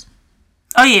first.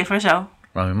 Oh, yeah, for sure.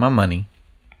 Run me my money.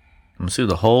 I'm gonna sue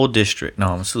the whole district. No,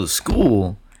 I'm gonna sue the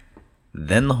school.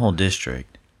 then the whole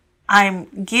district.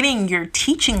 I'm getting your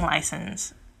teaching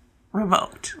license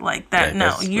revoked. Like that. Yeah,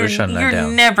 No, you're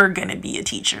down. never gonna be a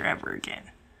teacher ever again.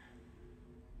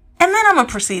 And then I'm gonna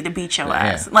proceed to beat your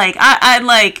ass. Like I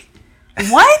like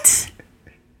what?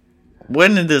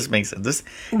 When did this make sense?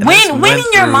 When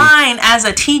in your mind as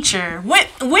a teacher, when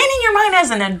in your mind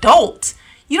as an adult,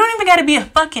 you don't even got to be a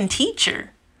fucking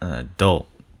teacher. An adult.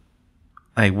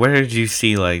 Like, where did you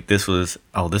see, like, this is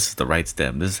the right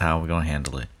step. This is how we're going to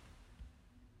handle it.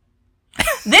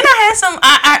 Then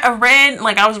I read,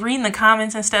 like, I was reading the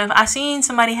comments and stuff. I seen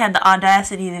somebody had the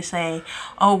audacity to say,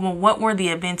 oh, well, what were the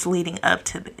events leading up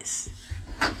to this?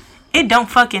 It don't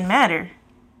fucking matter.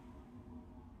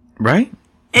 Right?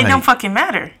 It don't fucking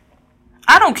matter.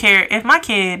 I don't care if my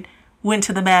kid went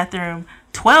to the bathroom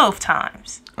 12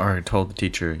 times. Or told the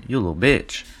teacher, you little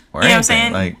bitch. Or you know anything. What I'm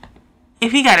saying? Like,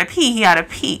 if he gotta pee, he gotta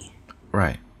pee.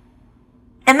 Right.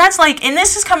 And that's like, and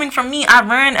this is coming from me. I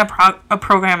run a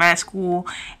program at school,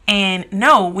 and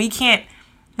no, we can't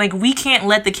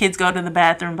let the kids go to the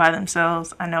bathroom by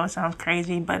themselves. I know it sounds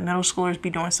crazy, but middle schoolers be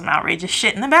doing some outrageous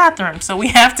shit in the bathroom, so we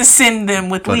have to send them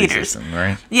with Buddy leaders. System,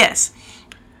 right? Yes.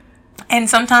 And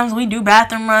sometimes we do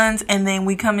bathroom runs, and then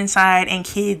we come inside, and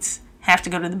kids have to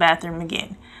go to the bathroom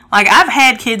again. Like, I've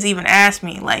had kids even ask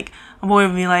me, like, a boy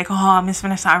would be like, oh, Miss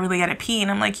Vanessa, I really gotta pee. And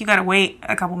I'm like, you gotta wait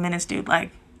a couple minutes, dude.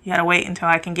 Like, you gotta wait until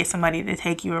I can get somebody to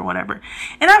take you or whatever.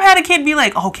 And I've had a kid be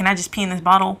like, oh, can I just pee in this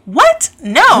bottle? What?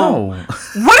 No.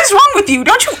 What is wrong with you?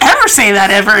 Don't you ever say that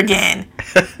ever again.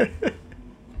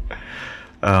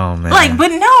 Oh, man. Like, but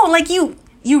no, like, you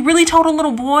really told a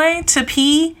little boy to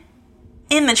pee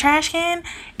in the trash can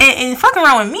and fucking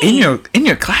around with me. In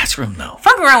your classroom, though.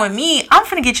 Fucking around with me, I'm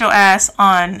finna get your ass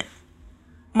on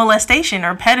molestation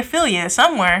or pedophilia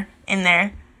somewhere in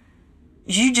there.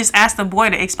 You just asked the boy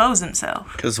to expose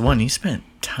himself. Because, one, you spent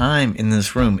time in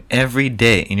this room every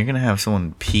day, and you're going to have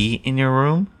someone pee in your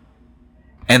room?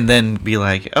 And then be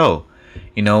like, oh,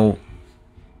 you know,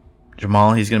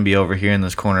 Jamal, he's going to be over here in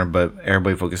this corner, but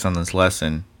everybody focus on this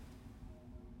lesson.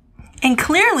 And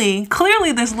clearly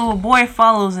this little boy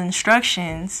follows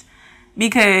instructions,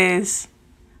 because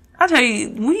I'll tell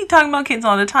you, we talk about kids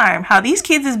all the time. How these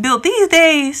kids is built these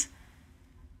days.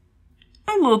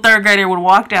 A little third grader would have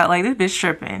walked out like, this bitch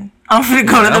tripping. I'm finna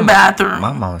go to the bathroom.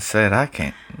 My mama said I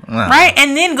can't. Right?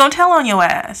 And then go tell on your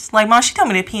ass. Like, Mom, she told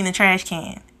me to pee in the trash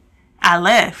can. I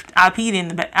left. I peed in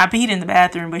the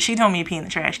bathroom, but she told me to pee in the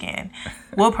trash can.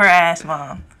 Whoop her ass,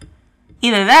 Mom.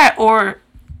 Either that or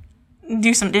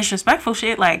do some disrespectful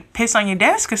shit like piss on your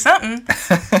desk or something.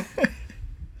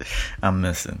 I'm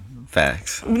missing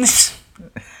facts.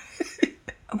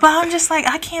 But I'm just like,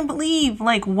 I can't believe,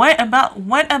 like, what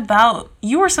about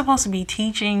you were supposed to be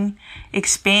teaching,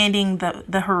 expanding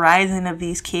the horizon of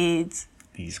these kids.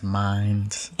 These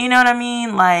minds. You know what I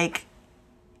mean? Like,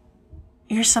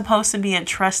 you're supposed to be a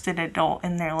trusted adult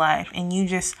in their life, and you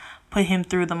just put him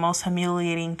through the most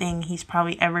humiliating thing he's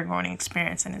probably ever going to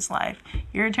experience in his life.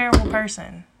 You're a terrible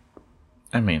person.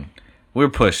 I mean, we're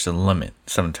pushed to the limit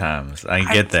sometimes. I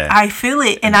get that. I feel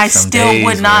it, and I still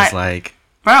would not. It's like,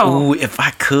 bro, ooh, if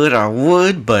I could, I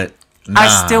would, but nah,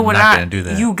 I still would not gonna do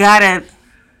that. You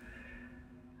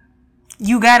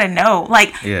gotta know.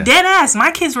 Like, yeah. Dead ass,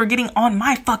 my kids were getting on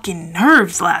my fucking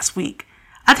nerves last week.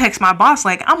 I text my boss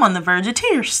like, I'm on the verge of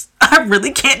tears. I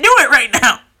really can't do it right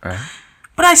now. Right.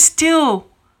 But I still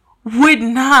would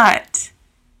not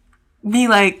be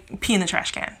like, pee in the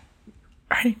trash can.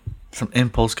 Right. Some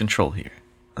impulse control here.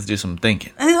 Let's do some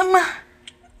thinking.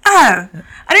 I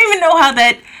don't even know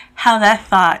how that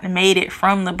thought made it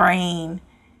from the brain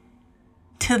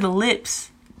to the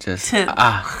lips. This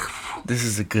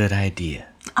is a good idea.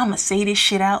 I'm gonna say this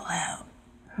shit out loud.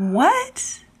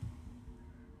 What?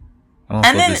 I won't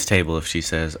flip this table if she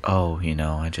says, oh, you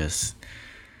know, I just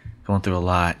going through a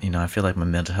lot. You know, I feel like my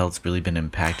mental health's really been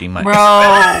impacting my...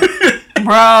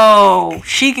 Bro,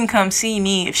 she can come see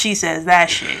me if she says that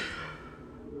shit.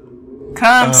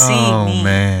 Come see me. Oh,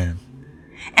 man.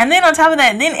 And then on top of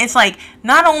that, then it's like,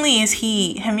 not only is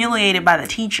he humiliated by the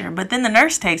teacher, but then the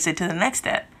nurse takes it to the next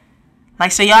step.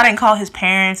 Like, so y'all didn't call his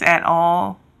parents at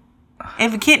all?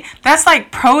 If a kid, that's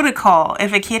like protocol.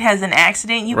 If a kid has an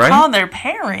accident, you call their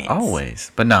parents.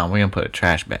 Always. But no, we're going to put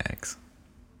trash bags.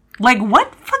 Like,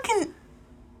 what fucking...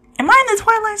 Am I in the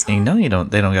Twilight Zone? And you know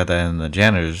they don't got that in the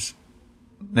janitor's...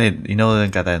 They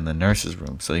got that in the nurse's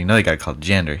room. So you know they got to call the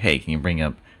janitor. Hey, can you bring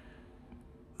up...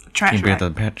 Trash bags?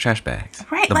 The trash bags.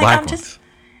 Right. The like, black I'm ones. just...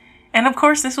 And of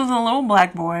course, this was a little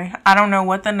black boy. I don't know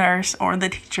what the nurse or the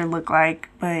teacher looked like.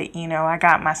 But, you know, I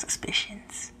got my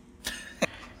suspicions.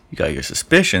 You got your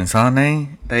suspicions, huh?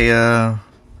 They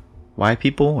white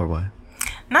people or what?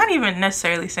 not even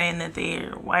necessarily saying that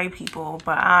they're white people,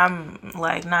 but I'm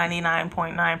like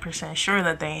 99.9% sure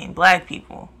that they ain't black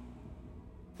people.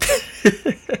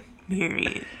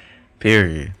 Period.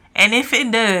 Period. And if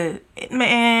it does,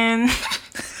 man,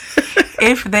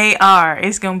 if they are,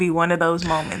 it's going to be one of those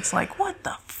moments like, what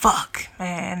the fuck,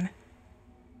 man?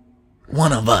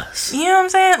 One of us. You know what I'm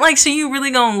saying? Like, so you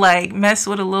really going to, like, mess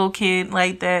with a little kid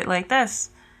like that? Like, that's...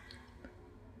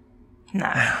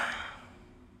 Nah.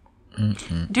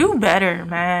 Do better,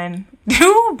 man.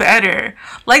 Do better.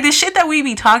 Like, the shit that we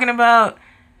be talking about,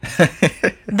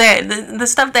 that the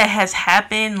stuff that has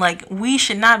happened, like, we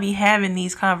should not be having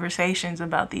these conversations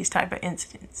about these type of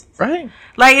incidents. Right.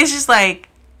 Like, it's just like...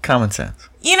 Common sense.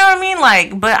 You know what I mean?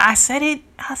 Like, but I'll say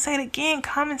it again,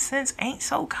 common sense ain't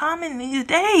so common these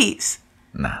days.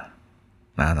 Nah.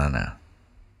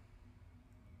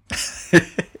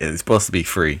 It's supposed to be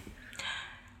free.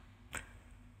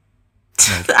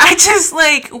 I just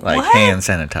like what? Hand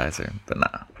sanitizer, but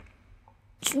nah.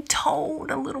 You told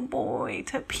a little boy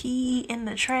to pee in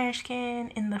the trash can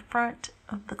in the front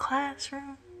of the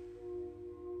classroom.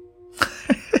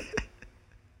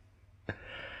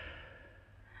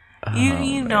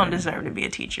 You don't deserve to be a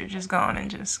teacher. Just go on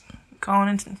and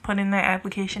put in that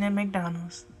application at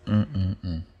McDonald's.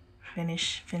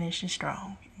 Finish it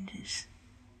strong and just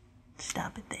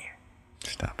stop it there.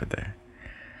 Stop it there.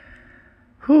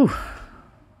 Whew.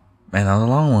 Man, that was a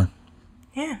long one.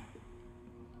 Yeah.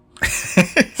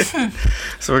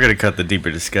 So we're going to cut the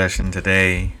deeper discussion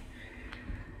today.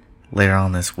 Later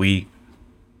on this week,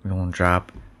 we're going to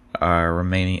drop our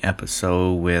remaining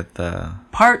episode with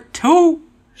Part 2.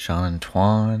 Sean and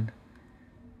Twan.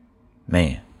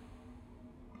 Man.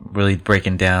 Really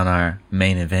breaking down our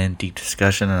main event, deep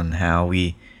discussion on how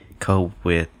we cope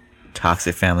with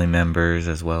toxic family members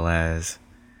as well as,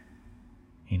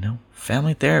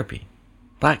 family therapy.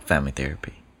 Black family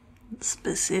therapy.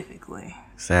 Specifically.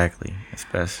 Exactly.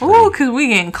 Especially. Ooh, because we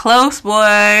getting close,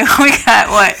 boy. We got,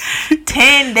 what,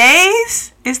 10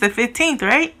 days? It's the 15th,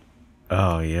 right?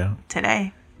 Oh, yeah.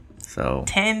 Today. So.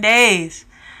 10 days.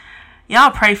 Y'all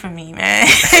pray for me, man.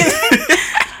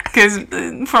 Because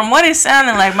from what it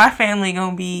sounded like, my family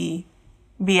gonna be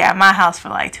at my house for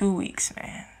like 2 weeks,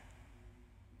 man.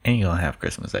 And you gonna have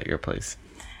Christmas at your place.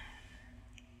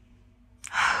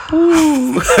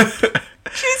 Ooh.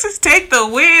 Jesus, take the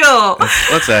wheel.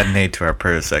 Let's add Nate to our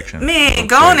prayer section. Man,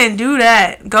 go on and do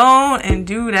that. Go on and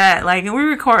do that. Like, we're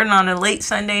recording on a late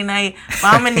Sunday night, but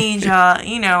I'm gonna need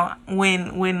y'all,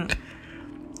 when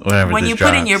you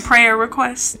put in your prayer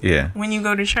requests, when you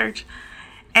go to church,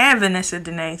 add Vanessa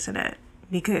Dene to that,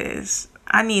 because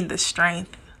I need the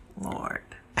strength, Lord.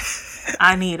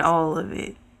 I need all of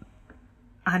it.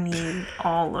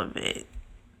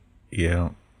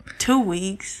 Yeah. 2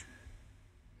 weeks.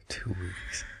 2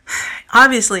 weeks.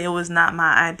 Obviously, it was not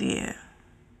my idea.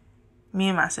 Me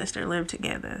and my sister live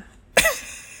together.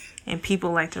 And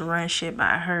people like to run shit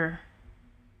by her.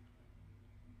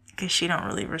 Because she don't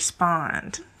really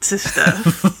respond to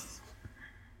stuff.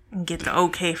 And get the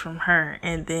okay from her.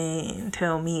 And then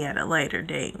tell me at a later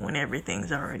date when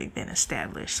everything's already been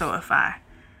established. So if I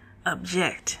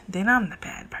object, then I'm the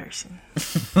bad person.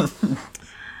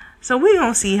 So we're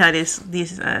going to see how this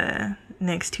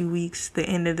next 2 weeks, the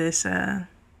end of this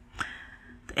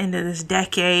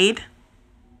decade.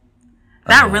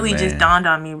 That really just dawned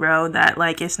on me, bro, that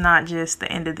like it's not just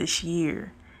the end of this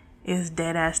year. It's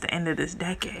dead ass the end of this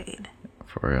decade.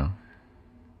 For real.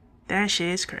 That shit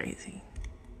is crazy.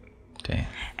 Damn.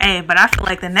 Hey, but I feel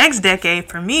like the next decade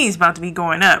for me is about to be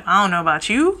going up. I don't know about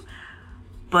you,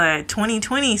 but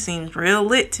 2020 seems real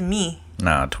lit to me.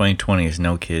 Nah, 2020 is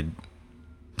no kid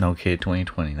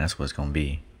 2020. That's what it's gonna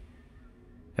be.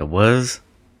 It was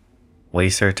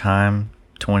waste our time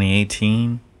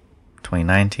 2018,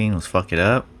 2019 was fuck it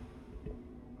up.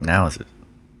 Now it's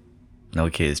no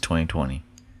kids 2020.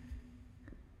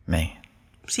 Man.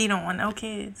 So you don't want no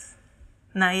kids?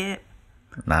 Not yet.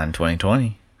 Not in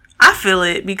 2020. I feel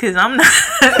it because I'm not.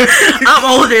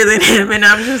 I'm older than him, and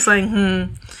I'm just like,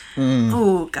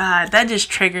 Oh God, that just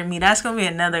triggered me. That's gonna be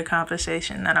another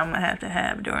conversation that I'm gonna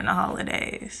have during the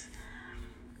holidays.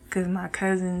 Cause my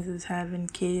cousins is having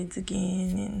kids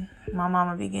again, and my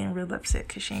mama be getting real upset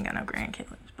because she ain't got no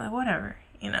grandkids. But whatever,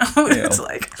 it's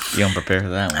like you don't prepare for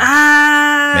that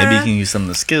one. Maybe you can use some of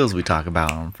the skills we talk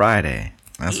about on Friday.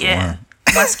 That's the one.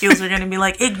 My skills are gonna be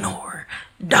like ignore,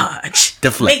 dodge,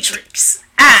 deflect, matrix,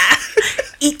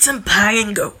 eat some pie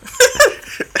and go.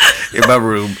 In my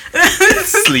room,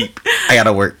 sleep. I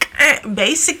gotta work.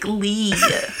 Basically,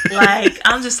 like,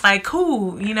 I'm just like,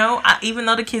 cool, you know, even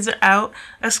though the kids are out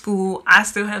of school, I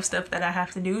still have stuff that I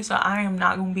have to do, so I am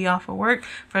not going to be off of work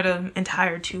for the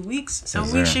entire 2 weeks, so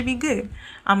we should be good.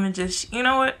 I'm going to just, you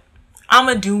know what, I'm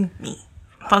going to do me,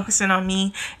 focusing on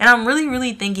me, and I'm really,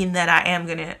 really thinking that I am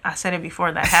going to, I said it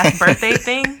before, that half birthday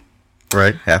thing.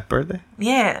 Right, half birthday?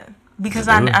 Yeah, because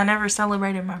I never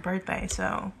celebrated my birthday,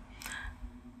 so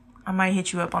I might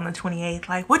hit you up on the 28th,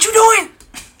 like, what you doing?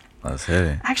 Let's hit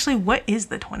it. Actually, what is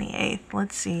the 28th?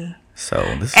 Let's see. So,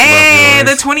 this is Hey,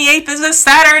 the 28th is a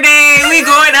Saturday. We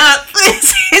going up.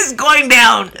 It's going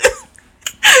down.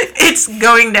 It's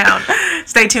going down.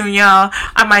 Stay tuned, y'all.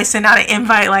 I might send out an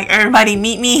invite like, everybody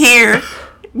meet me here,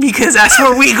 because that's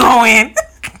where we going.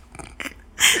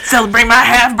 Celebrate my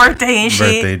half birthday and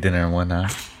shit. Birthday dinner and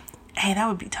whatnot. Hey, that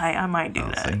would be tight. I might do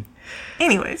that.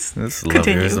 Anyways, this is Love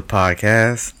Yours, the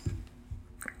podcast.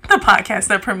 The podcast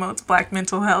that promotes Black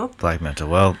mental health, Black mental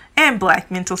wealth, and Black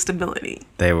mental stability.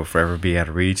 They will forever be out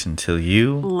of reach until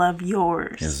you love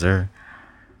yours. Yes, sir.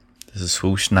 This is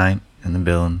Swoosh Night in the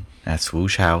building at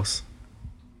Swoosh House.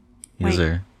 Yes,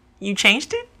 sir. You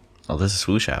changed it? Oh, this is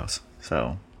Swoosh House.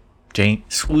 So,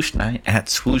 Swoosh Night at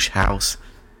Swoosh House.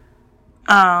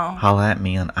 Oh. Holla at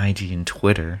me on IG and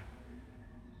Twitter.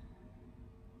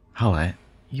 Holla at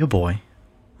your boy.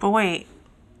 But wait.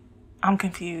 I'm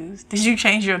confused. Did you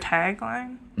change your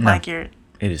tagline? No, like your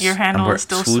handle is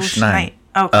still Swoosh Night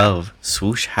of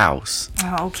Swoosh House.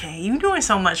 Oh, okay. You doing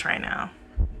so much right now.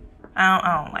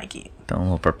 I don't like it. Don't a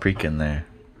little paprika in there.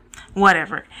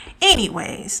 Whatever.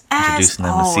 Anyways, as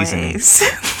always,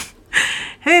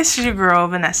 this is your girl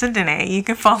Vanessa Danae. You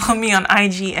can follow me on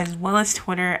IG as well as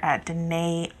Twitter at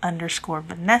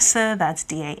Danae_Vanessa. That's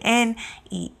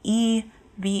DANEEVA.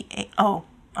 Oh.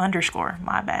 _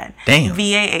 my bad. Damn.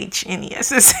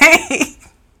 VAHNESSA.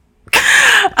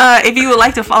 If you would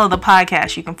like to follow the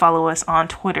podcast, you can follow us on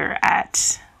Twitter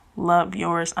at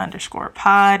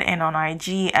LoveYours_pod and on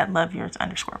IG at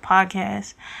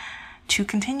LoveYours_podcast. To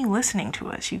continue listening to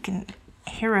us, you can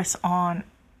hear us on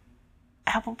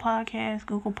Apple Podcasts,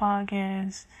 Google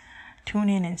Podcasts,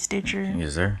 TuneIn, and Stitcher.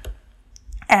 Yes, sir.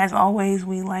 As always,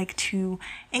 we like to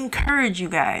encourage you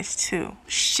guys to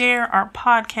share our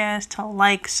podcast, to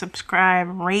like, subscribe,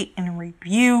 rate, and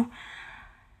review.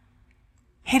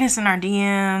 Hit us in our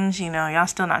DMs. You know, y'all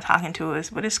still not talking to us,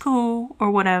 but it's cool or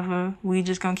whatever. We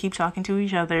just gonna keep talking to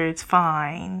each other. It's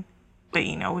fine. But,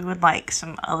 you know, we would like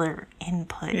some other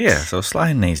input. Yeah, so slide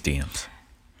in these DMs.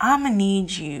 I'm gonna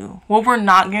need you. What we're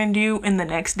not gonna do in the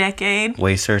next decade.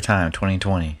 Waste our time,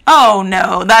 2020. Oh,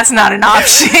 no, that's not an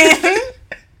option.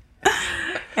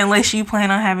 Unless you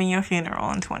plan on having your funeral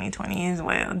in 2020 as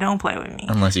well. Don't play with me.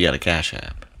 Unless you got a Cash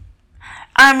App.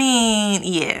 I mean,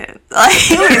 yeah. Like,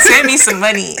 you can send me some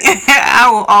money. I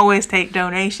will always take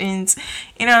donations.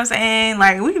 You know what I'm saying?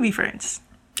 Like, we could be friends.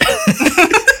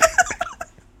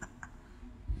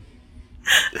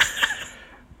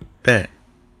 Bet.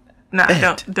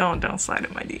 Nah, don't slide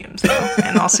in my DMs. Though.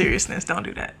 In all seriousness, don't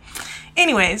do that.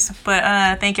 Anyways, but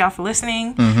thank y'all for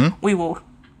listening. Mm-hmm. We will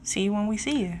see you when we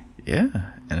see you. Yeah,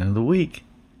 end of the week.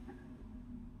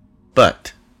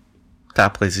 But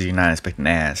top places you're not expecting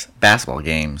as basketball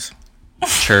games,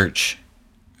 church,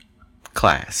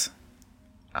 class.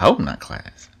 I hope not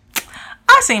class.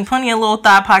 I seen plenty of little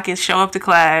thought pockets show up to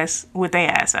class with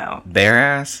their ass out. Their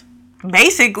ass?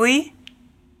 Basically.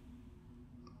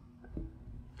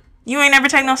 You ain't never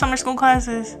take no summer school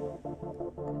classes?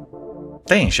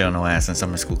 They ain't showing no ass in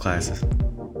summer school classes.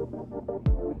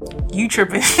 You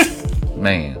tripping.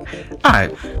 Man.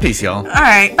 Alright, peace, y'all.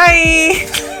 Alright, bye.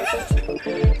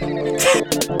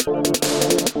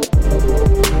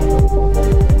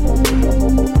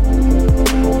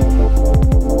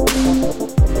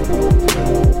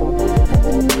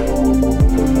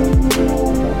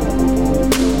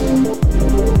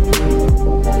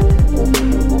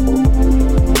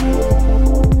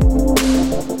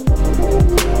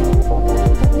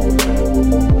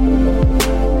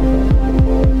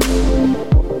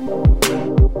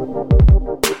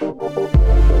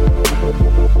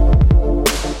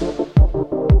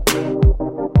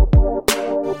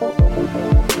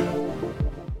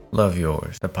 Love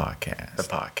Yours, the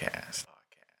podcast.